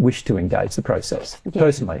to not wish to engage the process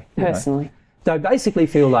personally. They basically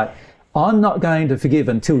feel like, I'm not going to forgive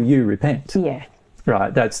until you repent. Yeah.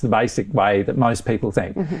 Right, that's the basic way that most people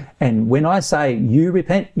think. And when I say you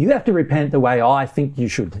repent, you have to repent the way I think you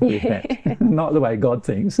should repent, not the way God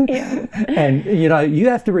thinks. And, you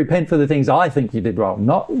have to repent for the things I think you did wrong,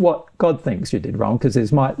 not what God thinks you did wrong, because there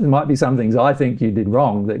might be some things I think you did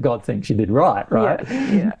wrong that God thinks you did right.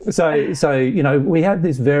 So, we have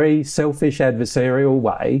this very selfish adversarial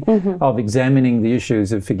way of examining the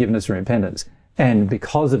issues of forgiveness and repentance. And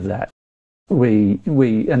because of that, we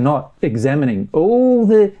are not examining all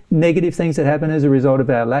the negative things that happen as a result of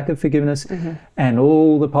our lack of forgiveness and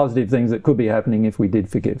all the positive things that could be happening if we did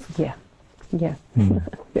forgive. Yeah.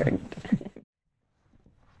 Very good.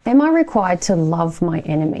 Am I required to love my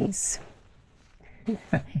enemies?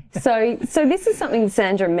 So this is something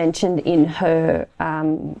Sandra mentioned in her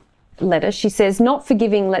letter. She says, not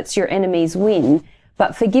forgiving lets your enemies win,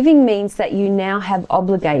 but forgiving means that you now have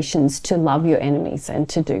obligations to love your enemies and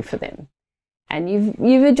to do for them. And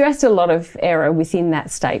you've addressed a lot of error within that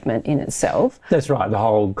statement in itself. That's right, the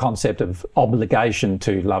whole concept of obligation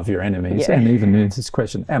to love your enemies. And even in this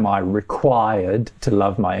question, am I required to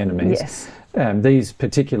love my enemies? Yes. These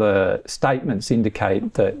particular statements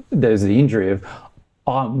indicate that there's the injury of,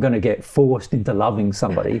 I'm going to get forced into loving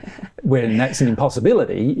somebody, when that's an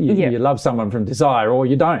impossibility. You love someone from desire, or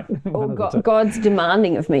you don't. Or God's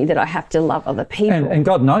demanding of me that I have to love other people. And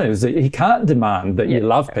God knows that He can't demand that you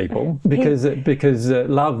love people, because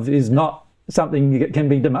love is not something that can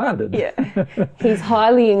be demanded. He's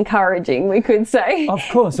highly encouraging, we could say, of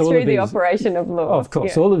course, through the operation of law. Of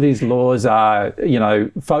course, all of these laws are,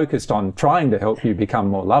 focused on trying to help you become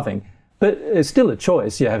more loving. But it's still a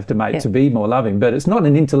choice you have to make to be more loving. But it's not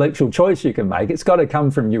an intellectual choice you can make. It's got to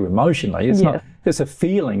come from you emotionally. It's not. It's a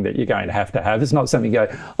feeling that you're going to have. It's not something you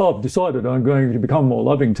go, I've decided I'm going to become more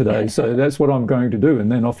loving today, so that's what I'm going to do,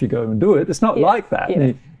 and then off you go and do it. It's not like that.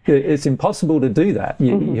 It's impossible to do that.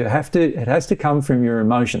 You have to. It has to come from your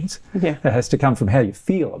emotions. It has to come from how you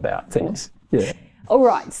feel about things. All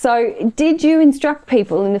right. So, did you instruct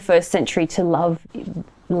people in the first century to love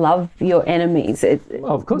your enemies?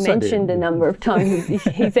 Of course mentioned a number of times. He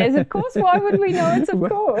says, of course. Why would we know it's of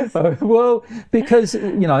course? Well, because,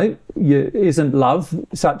 isn't love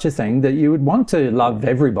such a thing that you would want to love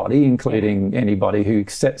everybody, including anybody who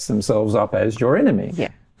sets themselves up as your enemy?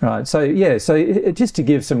 Right. So just to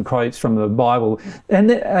give some quotes from the Bible,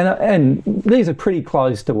 and these are pretty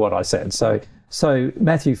close to what I said. So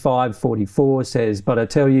Matthew 5:44 says, "But I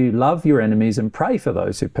tell you, love your enemies and pray for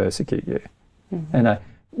those who persecute you." And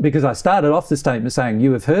because I started off the statement saying,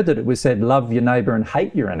 you have heard that it was said, love your neighbour and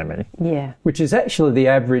hate your enemy. Which is actually the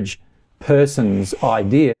average person's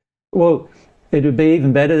idea. Well, it would be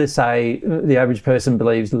even better to say the average person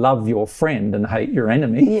believes love your friend and hate your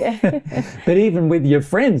enemy. But even with your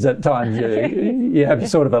friends at times you have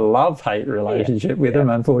sort of a love-hate relationship with them,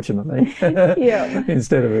 unfortunately,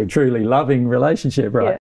 instead of a truly loving relationship,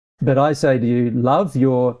 right? But I say to you, love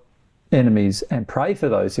your enemies and pray for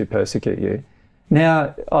those who persecute you. Now,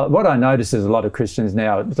 what I notice is a lot of Christians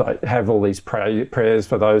now have all these prayers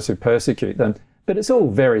for those who persecute them, but it's all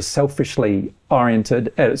very selfishly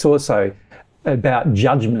oriented, and it's also about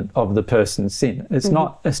judgment of the person's sin. It's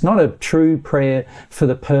not a true prayer for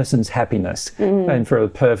the person's happiness and for the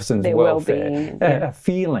person's welfare. A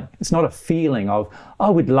feeling. It's not a feeling of, I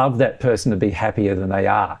would love that person to be happier than they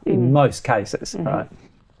are in most cases, right?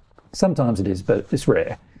 Sometimes it is, but it's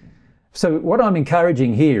rare. So what I'm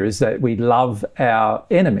encouraging here is that we love our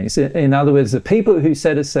enemies. In other words, the people who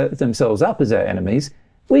set themselves up as our enemies,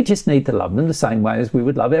 we just need to love them the same way as we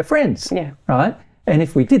would love our friends, right? And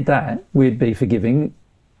if we did that, we'd be forgiving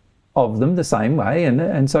of them the same way,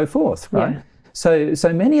 and so forth, right? Yeah.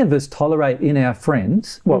 So many of us tolerate in our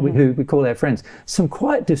friends, who we call our friends, some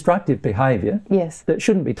quite destructive behaviour that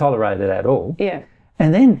shouldn't be tolerated at all. Yeah.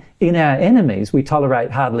 And then in our enemies, we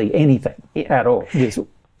tolerate hardly anything at all. This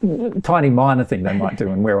tiny minor thing they might do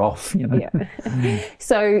and we're off, you know. Yeah.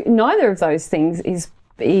 So neither of those things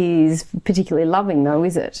is particularly loving, though,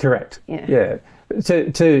 is it? Correct. Yeah.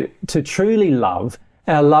 To truly love,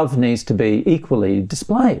 our love needs to be equally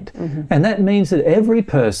displayed. And that means that every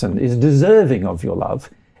person is deserving of your love.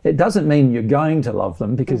 It doesn't mean you're going to love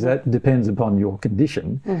them, because that depends upon your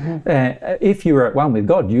condition. If you're at one with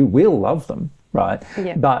God, you will love them, right?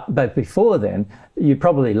 Yeah. But before then, you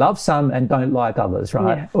probably love some and don't like others,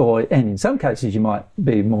 right? Yeah. And in some cases, you might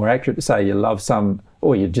be more accurate to say you love some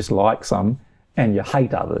or you just like some and you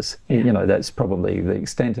hate others. You know, that's probably the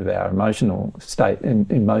extent of our emotional state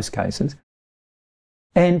in most cases.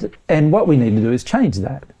 And what we need to do is change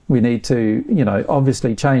that. We need to, you know,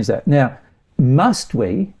 obviously change that. Now, must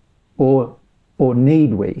we or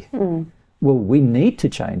need we? Well, we need to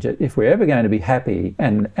change it. If we're ever going to be happy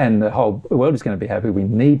and the whole world is going to be happy, we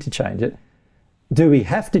need to change it. Do we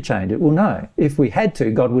have to change it? Well, no. If we had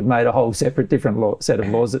to, God would have made a whole separate different set of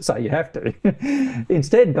laws that say you have to.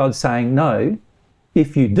 Instead, God's saying, no,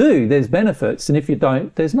 if you do, there's benefits, and if you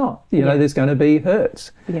don't, there's not. You know, there's going to be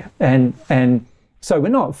hurts. Yeah. And so we're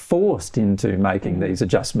not forced into making these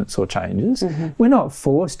adjustments or changes. We're not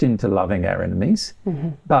forced into loving our enemies,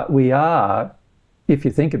 but we are, if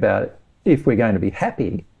you think about it, if we're going to be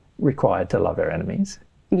happy, required to love our enemies.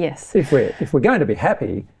 Yes. If we're going to be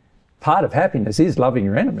happy, part of happiness is loving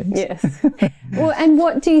your enemies. Yes. Well, and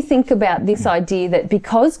what do you think about this idea that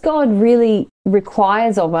because God really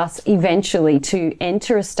requires of us eventually to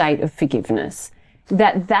enter a state of forgiveness,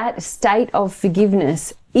 that state of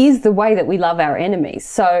forgiveness is the way that we love our enemies?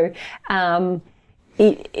 So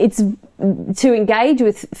it's to engage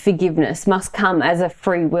with forgiveness must come as a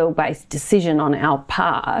free will-based decision on our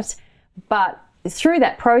part, but through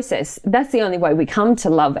that process, that's the only way we come to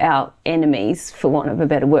love our enemies, for want of a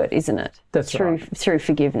better word, isn't it? That's right. Through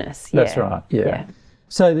forgiveness. That's right, yeah.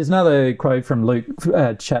 So there's another quote from Luke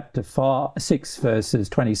chapter 6, verses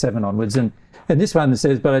 27 onwards, and this one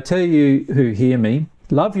says, "But I tell you who hear me,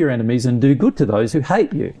 love your enemies and do good to those who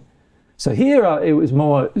hate you." So here it was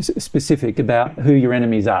more specific about who your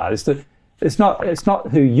enemies are. It's not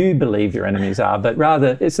who you believe your enemies are, but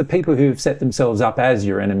rather it's the people who have set themselves up as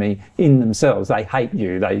your enemy in themselves. They hate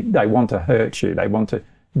you. They want to hurt you. They want to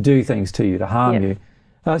do things to you to harm you.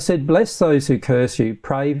 I said, bless those who curse you.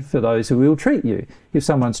 Pray for those who ill treat you. If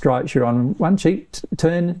someone strikes you on one cheek,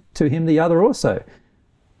 turn to him the other also.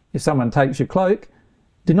 If someone takes your cloak,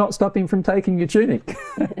 do not stop him from taking your tunic.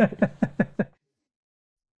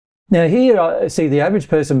 Now here, see, the average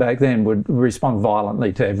person back then would respond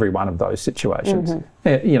violently to every one of those situations.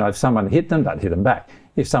 You know, if someone hit them, they'd hit them back.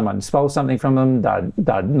 If someone stole something from them,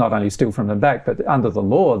 they'd not only steal from them back, but under the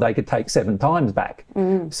law, they could take 7 times back.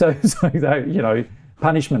 So they, you know,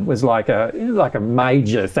 punishment was like a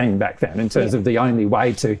major thing back then in terms of the only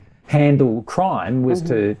way to handle crime was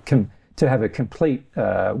to have a complete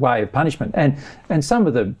way of punishment. And some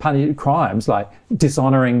of the crimes, like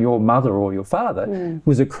dishonouring your mother or your father,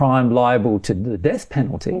 was a crime liable to the death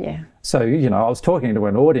penalty. Yeah. So, you know, I was talking to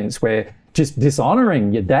an audience where just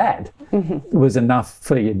dishonouring your dad was enough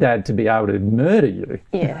for your dad to be able to murder you.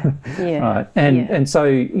 Yeah, yeah. Right? And so,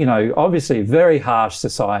 you know, obviously very harsh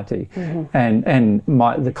society. And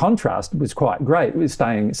the contrast was quite great with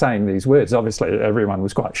saying these words. Obviously everyone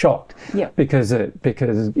was quite shocked because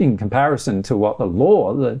in comparison to what the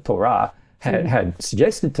law, the Torah, had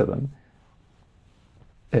suggested to them,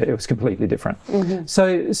 it was completely different.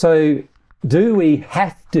 So do we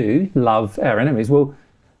have to love our enemies?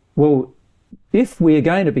 Well, if we're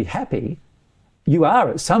going to be happy, you are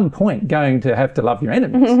at some point going to have to love your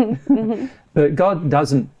enemies. But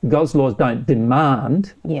God's laws don't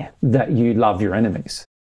demand that you love your enemies.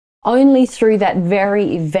 Only through that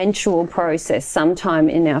very eventual process sometime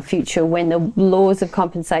in our future, when the laws of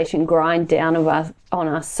compensation grind down on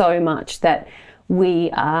us so much that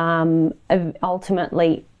we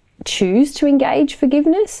ultimately choose to engage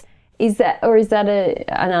forgiveness. Is that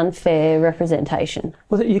an unfair representation?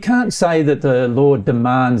 Well, you can't say that the law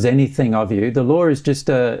demands anything of you. The law is just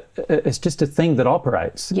a thing that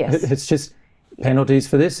operates. Yes. It's just penalties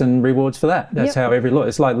for this and rewards for that. That's how every law.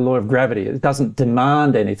 It's like the law of gravity. It doesn't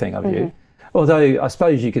demand anything of you. Although I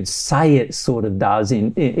suppose you could say it sort of does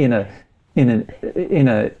in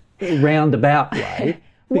a roundabout way,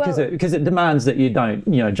 because it demands that you don't,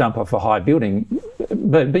 you know, jump off a high building,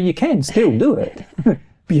 but you can still do it.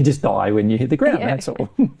 You just die when you hit the ground. That's all.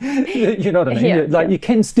 You know what I mean? You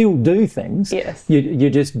can still do things. Yes. You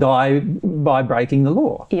just die by breaking the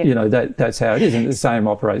law. Yeah. You know, that's how it is, and the same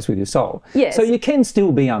operates with your soul. Yes. So you can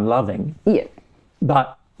still be unloving. Yeah.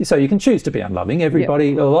 But so you can choose to be unloving.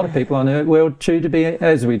 Everybody, a lot of people on the world choose to be,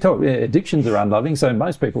 as we talk, addictions are unloving. So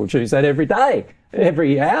most people choose that every day,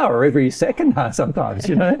 every hour, every second sometimes,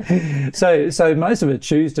 you know. So most of us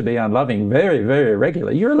choose to be unloving very, very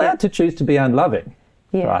regularly. You're allowed to choose to be unloving,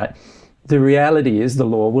 right? The reality is the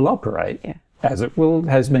law will operate as it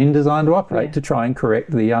has been designed to operate to try and correct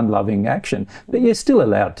the unloving action. But you're still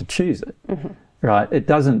allowed to choose it, right? It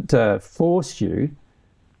doesn't force you,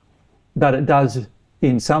 but it does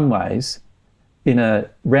in some ways, in a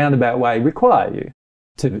roundabout way, require you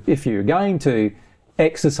to, if you're going to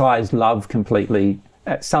exercise love completely,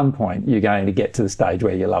 at some point you're going to get to the stage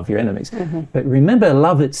where you love your enemies. But remember,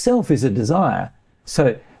 love itself is a desire.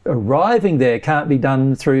 So arriving there can't be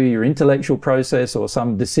done through your intellectual process or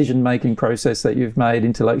some decision-making process that you've made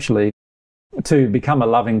intellectually to become a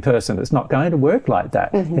loving person. It's not going to work like that.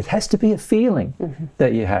 It has to be a feeling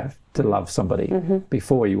that you have to love somebody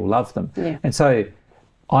before you will love them. And so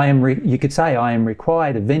you could say I am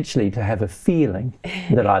required eventually to have a feeling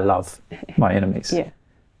that I love my enemies.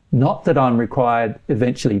 Not that I'm required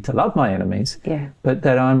eventually to love my enemies, but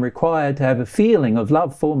that I'm required to have a feeling of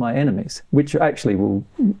love for my enemies, which actually will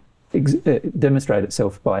demonstrate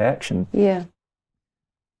itself by action.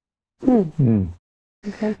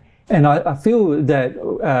 Okay. And I feel that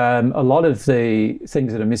a lot of the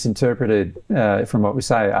things that are misinterpreted from what we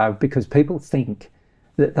say are because people think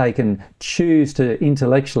that they can choose to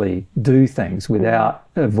intellectually do things without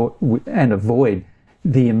and avoid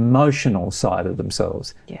the emotional side of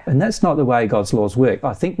themselves. And that's not the way God's laws work.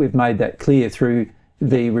 I think we've made that clear through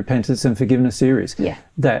the Repentance and Forgiveness series,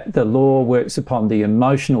 that the law works upon the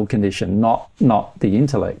emotional condition, not the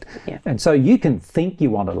intellect. And so you can think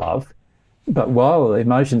you want to love, but while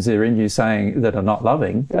emotions that are in you saying that are not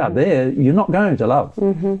loving are there, you're not going to love.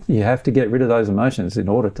 You have to get rid of those emotions in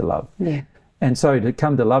order to love. And so to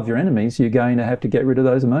come to love your enemies, you're going to have to get rid of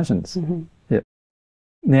those emotions.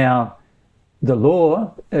 Now, the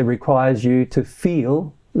law requires you to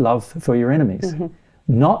feel love for your enemies,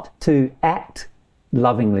 not to act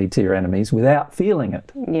lovingly to your enemies without feeling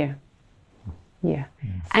it.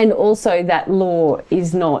 And also that law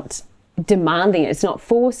is not demanding it. It's not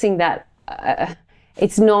forcing that.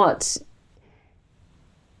 It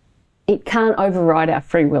can't override our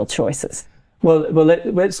free will choices. Well,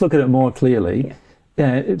 let's look at it more clearly,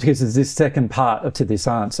 because there's this second part to this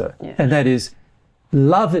answer, and that is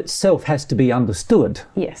love itself has to be understood.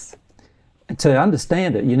 To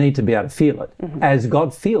understand it, you need to be able to feel it as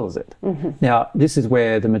God feels it. Now, this is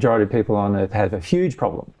where the majority of people on earth have a huge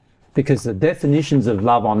problem, because the definitions of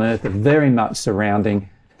love on earth are very much surrounding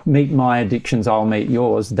meet my addictions, I'll meet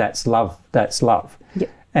yours. That's love. That's love.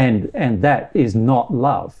 And that is not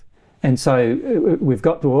love. And so we've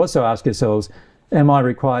got to also ask ourselves, am I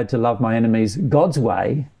required to love my enemies God's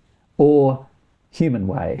way or human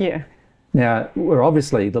way? Now,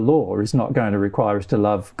 obviously the law is not going to require us to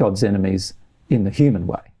love God's enemies in the human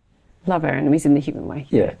way. Love our enemies in the human way.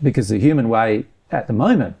 Because the human way at the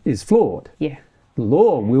moment is flawed. The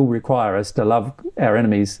law will require us to love our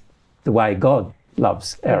enemies the way God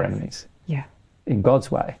loves our enemies. In God's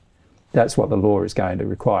way. That's what the law is going to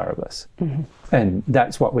require of us. And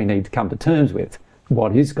that's what we need to come to terms with.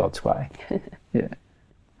 What is God's way?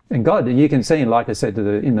 And God, you can see, like I said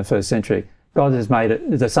in the first century, God has made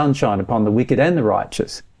it the sunshine upon the wicked and the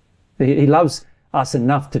righteous. He loves us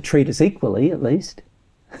enough to treat us equally, at least.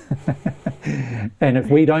 And if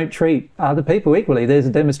we don't treat other people equally, there's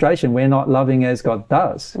a demonstration we're not loving as God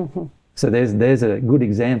does. So there's a good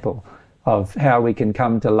example of how we can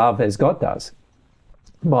come to love as God does,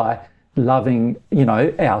 by loving,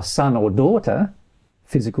 our son or daughter,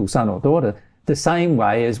 physical son or daughter, the same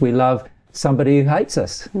way as we love somebody who hates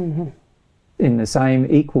us, in the same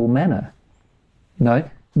equal manner.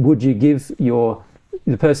 Would you give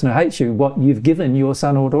the person who hates you what you've given your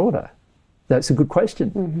son or daughter? That's a good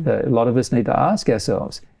question that a lot of us need to ask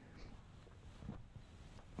ourselves.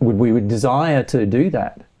 Would we desire to do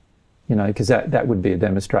that? Because that would be a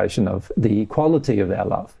demonstration of the equality of our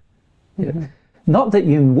love. Not that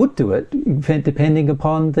you would do it, depending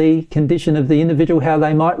upon the condition of the individual, how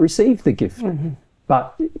they might receive the gift.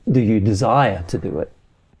 But do you desire to do it?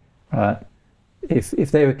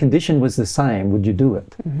 If their condition was the same, would you do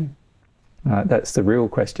it? That's the real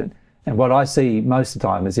question. And what I see most of the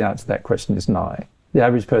time is the answer to that question is no. The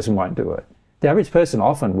average person won't do it. The average person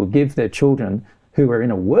often will give their children who are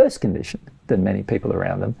in a worse condition than many people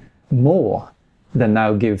around them more than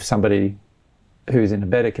they'll give somebody who's in a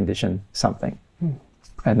better condition something.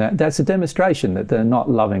 And that's a demonstration that they're not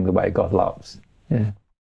loving the way God loves. Yeah.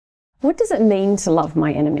 What does it mean to love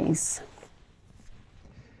my enemies?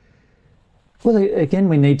 Well, again,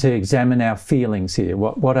 we need to examine our feelings here.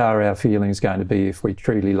 What are our feelings going to be if we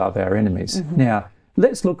truly love our enemies? Now,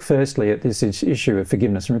 let's look firstly at this issue of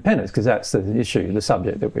forgiveness and repentance, because that's the issue, the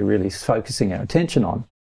subject that we're really focusing our attention on.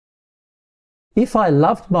 If I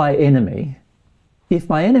loved my enemy, if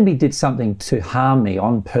my enemy did something to harm me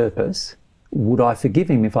on purpose, would I forgive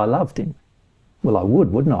him if I loved him? Well, I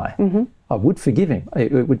would, wouldn't I? I would forgive him.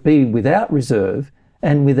 It would be without reserve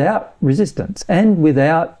and without resistance and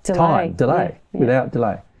without delay, without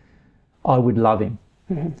delay. I would love him.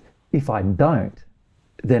 If I don't,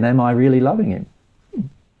 then am I really loving him?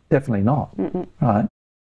 Definitely not, right?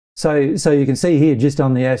 So you can see here just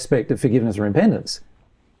on the aspect of forgiveness and repentance,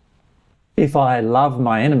 if I love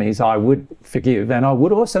my enemies, I would forgive, and I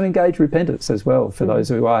would also engage repentance as well for those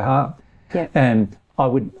who I harm. And I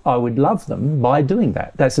would love them by doing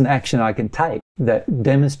that. That's an action I can take that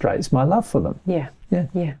demonstrates my love for them.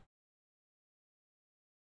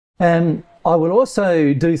 And I will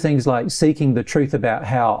also do things like seeking the truth about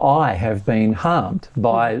how I have been harmed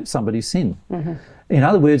by somebody's sin. In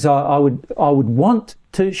other words, I would want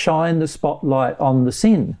to shine the spotlight on the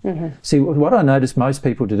sin. See, what I notice most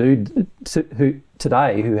people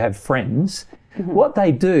today who have friends, what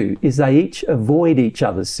they do is they each avoid each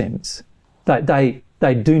other's sins.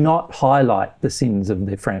 They do not highlight the sins of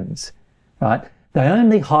their friends, right? They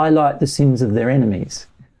only highlight the sins of their enemies.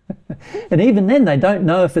 And even then, they don't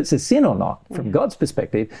know if it's a sin or not from God's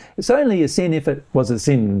perspective. It's only a sin if it was a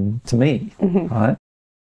sin to me, right?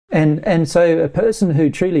 And so a person who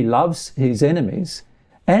truly loves his enemies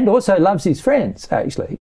and also loves his friends,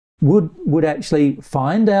 actually, would actually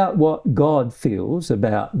find out what God feels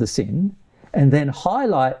about the sin and then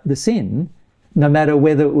highlight the sin, no matter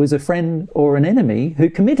whether it was a friend or an enemy who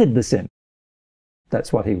committed the sin.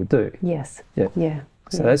 That's what he would do. Yes.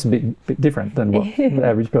 So that's a bit different than what the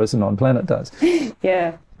average person on planet does.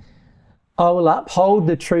 I will uphold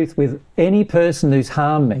the truth with any person who's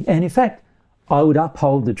harmed me. And in fact, I would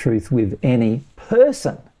uphold the truth with any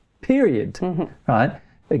person, period. Right?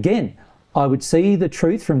 Again, I would see the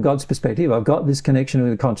truth from God's perspective. I've got this connection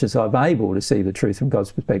with the conscience. I'm able to see the truth from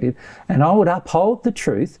God's perspective. And I would uphold the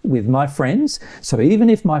truth with my friends. So even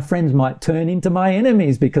if my friends might turn into my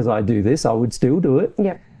enemies because I do this, I would still do it.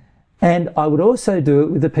 And I would also do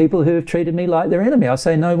it with the people who have treated me like their enemy. I'll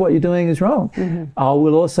say, no, what you're doing is wrong. I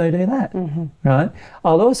will also do that, right?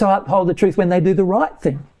 I'll also uphold the truth when they do the right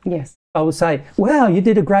thing. I will say, wow, you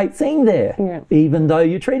did a great thing there, even though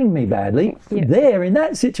you're treating me badly. There, in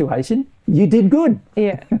that situation, you did good.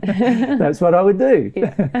 That's what I would do.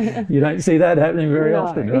 You don't see that happening very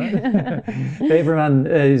often, right? Everyone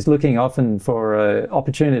is looking often for an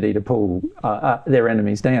opportunity to pull their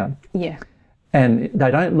enemies down. And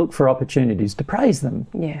they don't look for opportunities to praise them,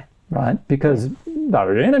 right? Because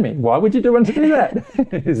they're an enemy. Why would you want to do that?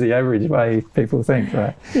 Is the average way people think,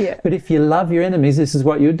 right? But if you love your enemies, this is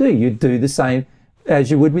what you do. You do the same as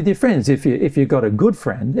you would with your friends. If you've got a good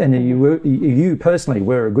friend, and you personally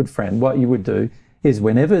were a good friend, what you would do is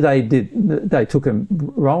whenever they took a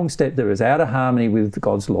wrong step that was out of harmony with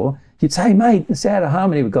God's law, you'd say, mate, it's out of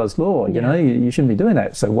harmony with God's law. You know, you shouldn't be doing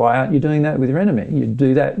that. So why aren't you doing that with your enemy? You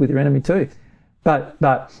do that with your enemy too. But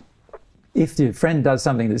if your friend does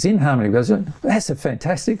something that's in harmony, goes, that's a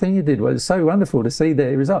fantastic thing you did. Well, it's so wonderful to see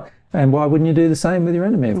the result. And why wouldn't you do the same with your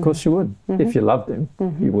enemy? Of course you would. If you loved him,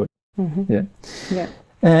 you would.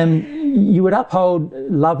 You would uphold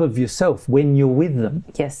love of yourself when you're with them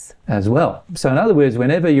as well. So in other words,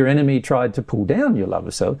 whenever your enemy tried to pull down your love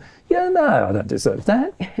of self, no, I don't deserve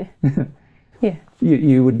that.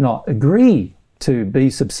 You would not agree to be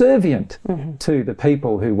subservient to the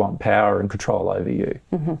people who want power and control over you.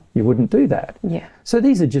 You wouldn't do that. So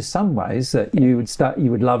these are just some ways that you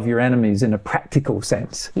would love your enemies in a practical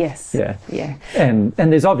sense. And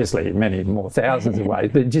there's obviously many more, thousands of ways,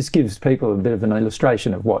 but it just gives people a bit of an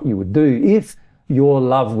illustration of what you would do if your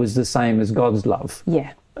love was the same as God's love.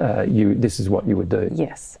 This is what you would do.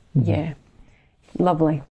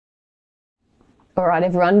 Lovely. All right,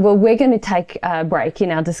 everyone. Well, we're going to take a break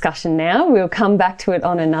in our discussion now. We'll come back to it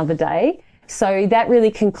on another day. So that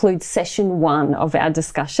really concludes session 1 of our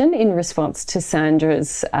discussion in response to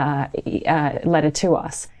Sandra's letter to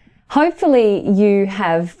us. Hopefully you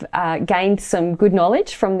have gained some good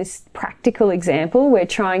knowledge from this practical example. We're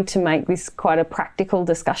trying to make this quite a practical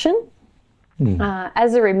discussion.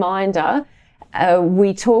 As a reminder,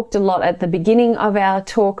 we talked a lot at the beginning of our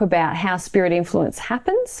talk about how spirit influence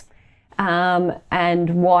happens.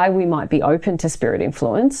 And why we might be open to spirit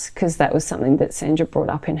influence, because that was something that Sandra brought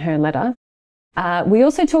up in her letter. We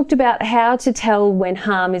also talked about how to tell when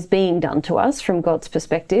harm is being done to us from God's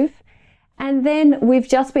perspective. And then we've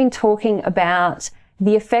just been talking about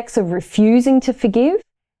the effects of refusing to forgive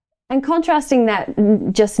and contrasting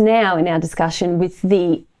that just now in our discussion with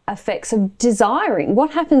the effects of desiring.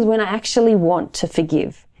 What happens when I actually want to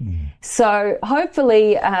forgive? So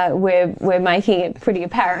hopefully we're making it pretty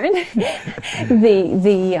apparent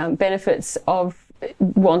the benefits of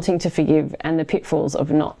wanting to forgive and the pitfalls of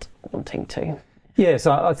not wanting to. Yes,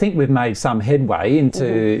 I think we've made some headway into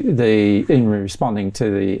in responding to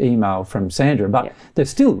the email from Sandra, but there's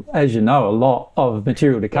still, as you know, a lot of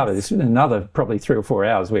material to cover. There's another probably 3 or 4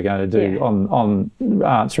 hours we're going to do on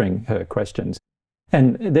answering her questions.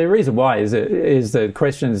 And the reason why is that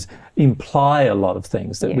questions imply a lot of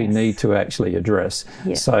things that we need to actually address.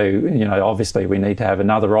 So, you know, obviously we need to have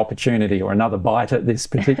another opportunity or another bite at this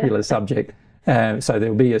particular subject. So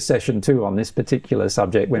there'll be a session 2 on this particular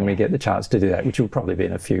subject when we get the chance to do that, which will probably be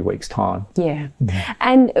in a few weeks' time.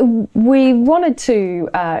 And we wanted to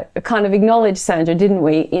kind of acknowledge Sandra, didn't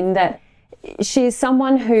we, in that she's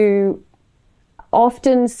someone who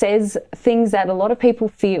often says things that a lot of people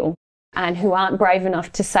feel and who aren't brave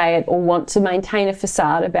enough to say it or want to maintain a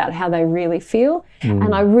facade about how they really feel.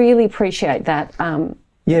 And I really appreciate that.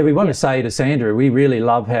 We want to say to Sandra, we really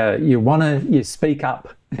love how you speak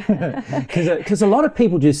up. Because a lot of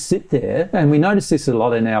people just sit there, and we notice this a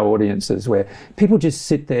lot in our audiences, where people just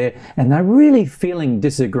sit there and they're really feeling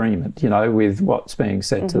disagreement, you know, with what's being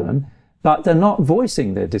said to them. But they're not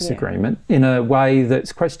voicing their disagreement in a way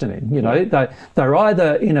that's questioning. You know, they're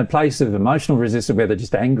either in a place of emotional resistance where they're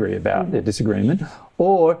just angry about their disagreement,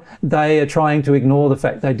 or they are trying to ignore the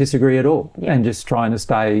fact they disagree at all and just trying to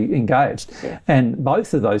stay engaged. And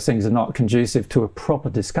both of those things are not conducive to a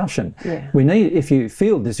proper discussion. We need, if you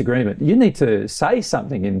feel disagreement, you need to say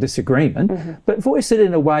something in disagreement, but voice it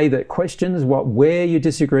in a way that questions where you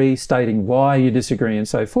disagree, stating why you disagree, and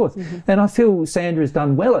so forth. And I feel Sandra's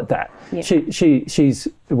done well at that. She's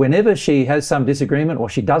whenever she has some disagreement or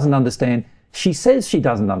she doesn't understand, she says she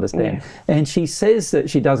doesn't understand, and she says that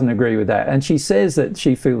she doesn't agree with that, and she says that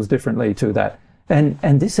she feels differently to that.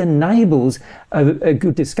 And this enables a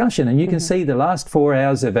good discussion. And you can see the last 4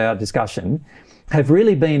 hours of our discussion have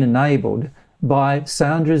really been enabled by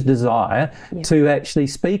Sandra's desire to actually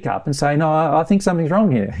speak up and say, no, I think something's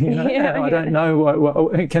wrong here. You know, I don't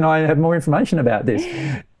know, can I have more information about this?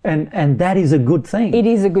 And that is a good thing. It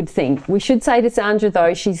is a good thing. We should say to Sandra,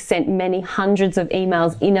 though, she's sent many hundreds of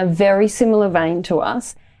emails in a very similar vein to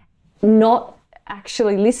us, not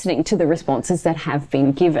actually listening to the responses that have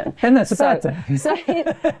been given. And that's a bad thing. So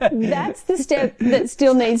that's the step that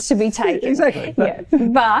still needs to be taken. Exactly.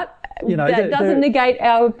 But you know, that doesn't negate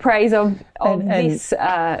our praise of this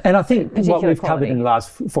and I think what we've quality covered in the last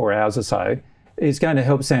 4 hours or so is going to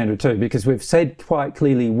help Sandra too, because we've said quite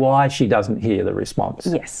clearly why she doesn't hear the response.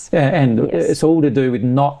 And it's all to do with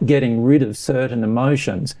not getting rid of certain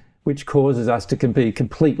emotions, which causes us to be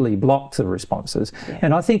completely blocked to responses.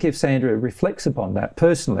 And I think if Sandra reflects upon that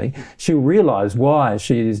personally, she'll realise why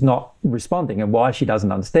she is not responding and why she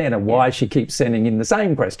doesn't understand and why she keeps sending in the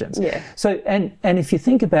same questions. So, and if you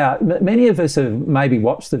think about, many of us have maybe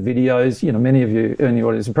watched the videos, you know, many of you in the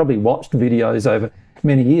audience have probably watched videos over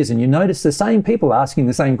many years, and you notice the same people asking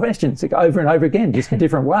the same questions over and over again, just a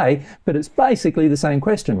different way, but it's basically the same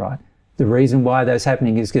question, right? The reason why that's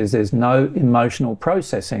happening is because there's no emotional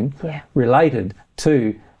processing related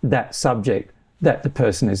to that subject that the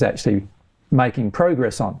person is actually making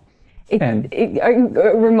progress on.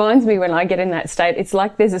 It reminds me when I get in that state, it's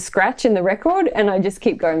like there's a scratch in the record and I just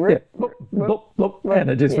keep going, and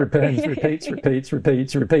it just repeats.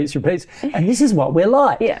 And this is what we're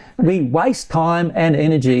like. We waste time and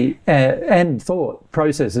energy and thought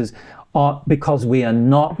processes because we are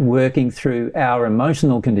not working through our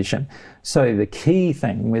emotional condition. So the key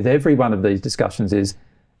thing with every one of these discussions is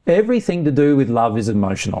everything to do with love is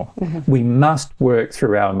emotional. We must work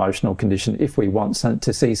through our emotional condition if we want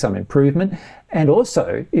to see some improvement. And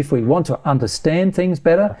also, if we want to understand things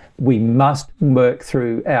better, we must work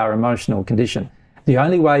through our emotional condition. The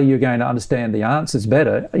only way you're going to understand the answers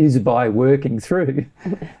better is by working through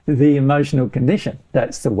the emotional condition.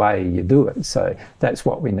 That's the way you do it. So that's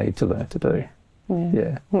what we need to learn to do.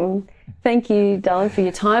 Thank you, darling, for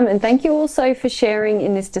your time. And thank you also for sharing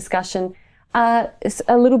in this discussion a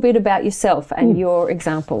little bit about yourself and your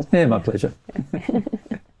example. Yeah, my pleasure.